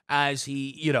direction as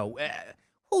he,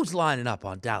 who's lining up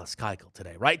on Dallas Keuchel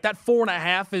today, right? That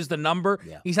 4.5 is the number.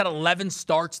 Yeah. He's had 11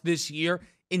 starts this year.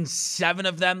 In 7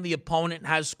 of them, the opponent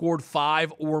has scored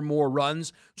 5 or more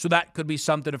runs. So that could be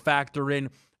something to factor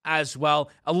in as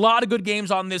well. A lot of good games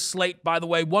on this slate, by the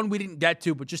way. One we didn't get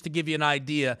to, but just to give you an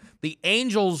idea, the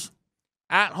Angels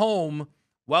at home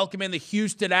welcome in the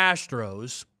Houston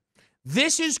Astros.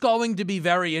 This is going to be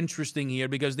very interesting here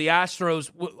because the Astros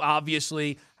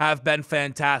obviously have been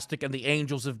fantastic and the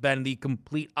Angels have been the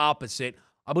complete opposite.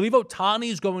 I believe Ohtani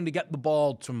is going to get the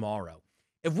ball tomorrow.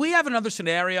 If we have another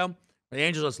scenario, the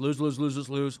Angels just lose.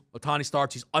 Ohtani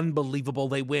starts, he's unbelievable.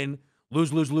 They win,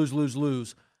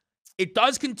 lose. It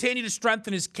does continue to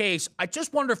strengthen his case. I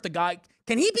just wonder if the guy,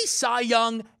 can he be Cy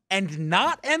Young and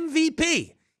not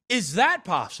MVP? Is that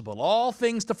possible? All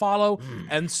things to follow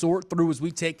and sort through as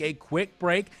we take a quick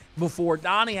break before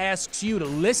Donnie asks you to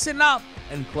listen up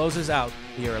and closes out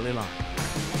the early line.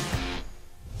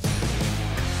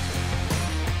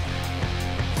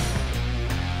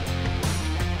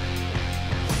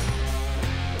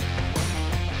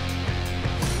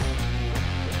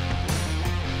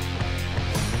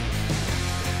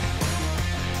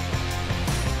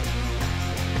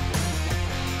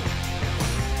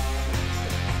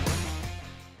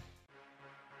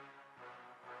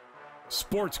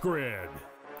 Sports Grid,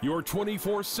 your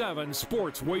 24/7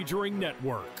 sports wagering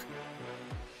network.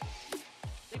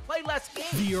 They play less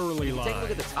games. The early line. Take a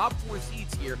look at the top 4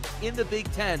 seeds here in the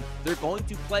Big Ten. They're going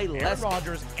to play less.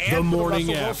 Rodgers and the morning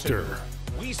Russell after. Wilson.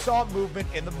 We saw movement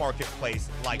in the marketplace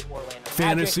like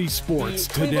Fantasy Sports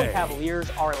the Today. Cleveland Cavaliers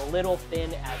are a little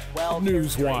thin as well.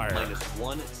 Newswire. Minus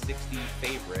 160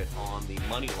 favorite on the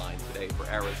money line today for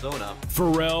Arizona.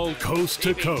 Pharrell Coast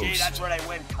to Coast. That's where they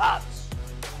win cups.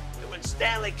 They win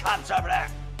Stanley Cups over there.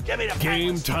 Give me the Game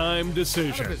Penguins. time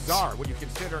decisions. Kind of bizarre when you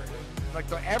consider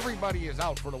everybody is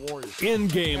out for the Warriors.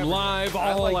 In-game live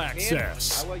all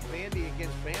access. I like Vandy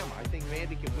against Bama. I think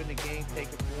Vandy can win the game, take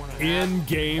a 4.5.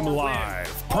 In-game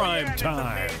live, prime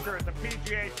time. The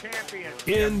PGA champion.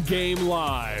 In-game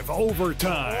live,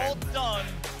 overtime. All done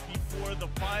before the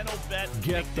final bet.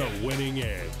 Get the winning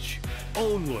edge.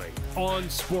 Only on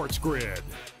Sports Grid.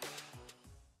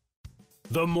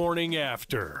 The morning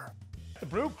after. The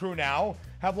Brew Crew now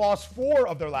have lost 4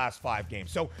 of their last 5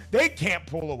 games, so they can't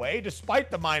pull away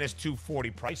despite the minus 240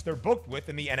 price they're booked with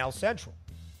in the NL Central.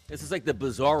 This is like the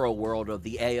bizarro world of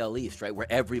the AL East, right, where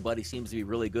everybody seems to be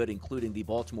really good, including the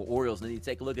Baltimore Orioles. And then you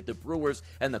take a look at the Brewers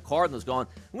and the Cardinals going,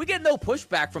 we get no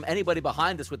pushback from anybody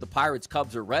behind us with the Pirates,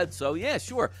 Cubs, or Reds. So, yeah,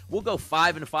 sure, we'll go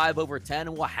 5-5 over 10,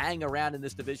 and we'll hang around in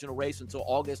this divisional race until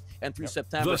August and through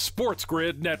September. The Sports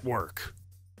Grid Network.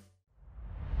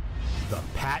 The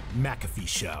Pat McAfee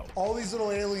Show. All these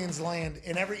little aliens land,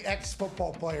 and every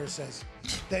ex-football player says,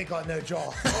 they got no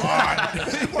jaw.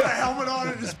 Put a helmet on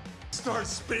and just start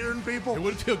spearing people. It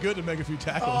would feel good to make a few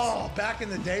tackles. Oh, back in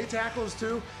the day, tackles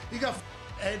too. You got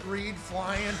Ed Reed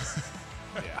flying.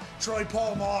 Yeah. Troy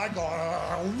Polamalu, I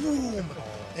go, boom.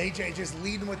 AJ just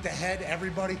leading with the head,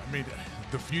 everybody. I mean,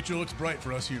 the future looks bright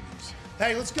for us humans.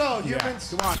 Hey, let's go, humans.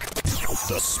 Come on.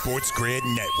 The Sports Grid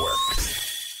Network.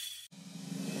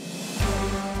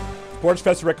 Sports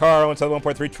Fest, Rick Horrow inside the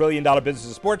 $1.3 trillion business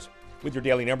of sports with your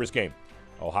daily numbers game.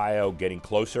 Ohio getting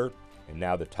closer, and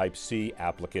now the Type C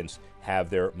applicants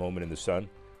have their moment in the sun.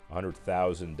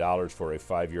 $100,000 for a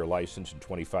 5-year license and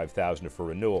 $25,000 for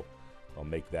renewal. I'll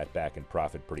make that back in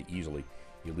profit pretty easily.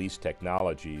 Elise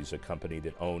Technologies, a company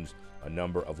that owns a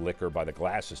number of liquor by the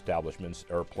glass establishments,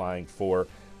 are applying for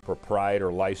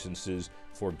proprietor licenses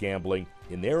for gambling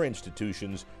in their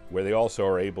institutions, where they also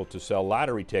are able to sell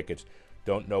lottery tickets.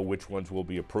 Don't know which ones will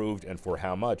be approved and for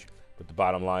how much, but the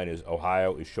bottom line is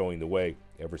Ohio is showing the way.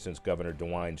 Ever since Governor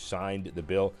DeWine signed the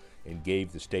bill and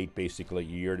gave the state basically a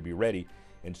year to be ready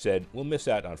and said, we'll miss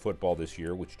out on football this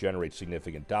year, which generates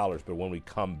significant dollars, but when we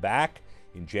come back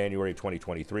In January of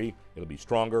 2023, it'll be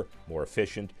stronger, more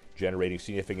efficient, generating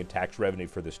significant tax revenue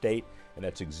for the state, and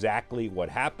that's exactly what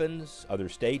happens. Other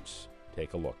states,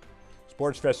 take a look.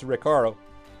 Sports Fest Rick Horrow,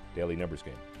 Daily Numbers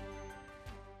Game.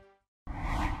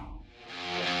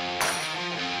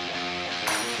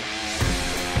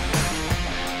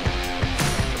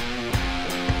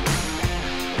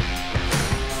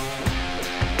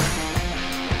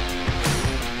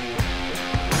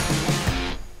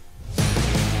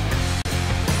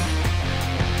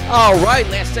 All right,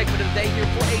 last segment of the day here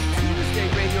for a Tuesday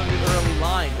radio on the early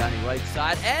line. Donnie right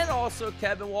side, and also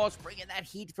Kevin Walsh bringing that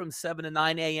heat from 7 to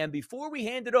 9 a.m. before we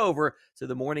hand it over to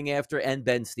the morning after and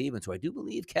Ben Stevens, who I do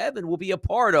believe Kevin will be a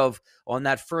part of on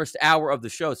that first hour of the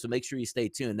show. So make sure you stay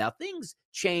tuned. Now, things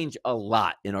change a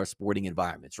lot in our sporting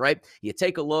environments, right? You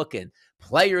take a look and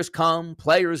players come,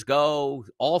 players go,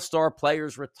 all-star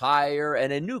players retire,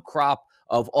 and a new crop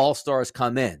of all-stars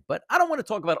come in. But I don't want to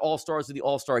talk about all-stars of the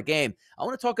all-star game. I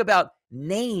want to talk about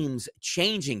names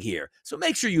changing here. So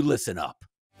make sure you listen up.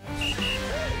 Be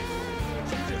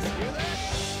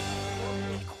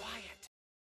quiet.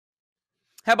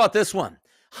 How about this one?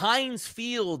 Heinz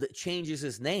Field changes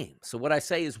his name. So what I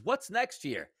say is, what's next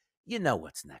year? You know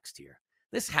what's next year.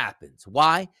 This happens.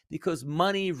 Why? Because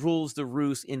money rules the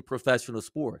roost in professional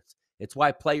sports. It's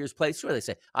why players play. Sure, they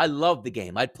say, I love the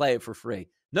game. I'd play it for free.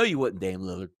 No, you wouldn't, Dame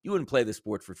Lillard. You wouldn't play the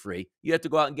sport for free. You have to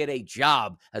go out and get a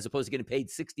job as opposed to getting paid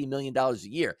 $60 million a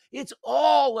year. It's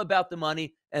all about the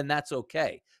money, and that's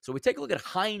okay. So we take a look at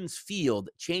Heinz Field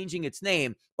changing its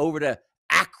name over to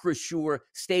Acrisure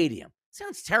Stadium.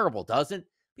 Sounds terrible, doesn't it?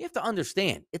 You have to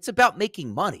understand, it's about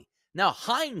making money. Now,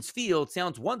 Heinz Field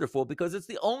sounds wonderful because it's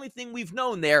the only thing we've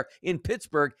known there in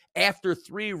Pittsburgh after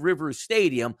Three Rivers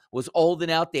Stadium was old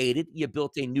and outdated. You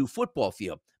built a new football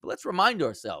field. But let's remind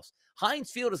ourselves,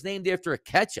 Heinz Field is named after a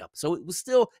ketchup, so it was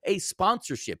still a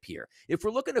sponsorship here. If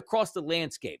we're looking across the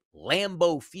landscape,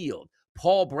 Lambeau Field,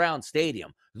 Paul Brown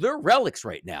Stadium, they're relics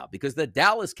right now because the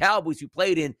Dallas Cowboys who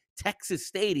played in Texas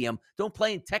Stadium don't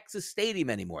play in Texas Stadium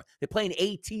anymore. They play in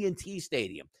AT&T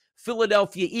Stadium.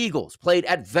 Philadelphia Eagles played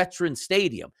at Veterans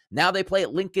Stadium. Now they play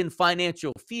at Lincoln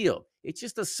Financial Field. It's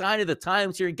just a sign of the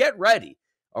times here. And get ready.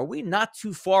 Are we not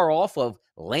too far off of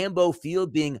Lambeau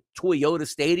Field being Toyota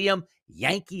Stadium,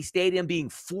 Yankee Stadium being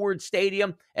Ford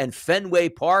Stadium, and Fenway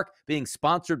Park being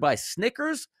sponsored by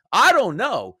Snickers? I don't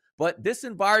know, but this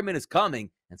environment is coming,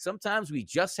 and sometimes we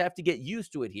just have to get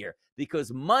used to it here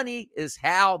because money is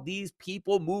how these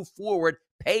people move forward,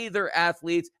 pay their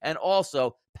athletes, and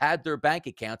also pad their bank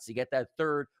accounts to get that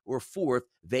third or fourth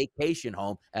vacation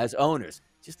home as owners.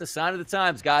 Just a sign of the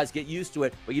times, guys. Get used to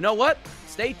it. But you know what?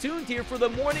 Stay tuned here for the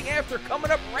morning after coming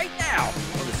up right now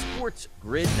on the Sports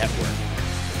Grid Network.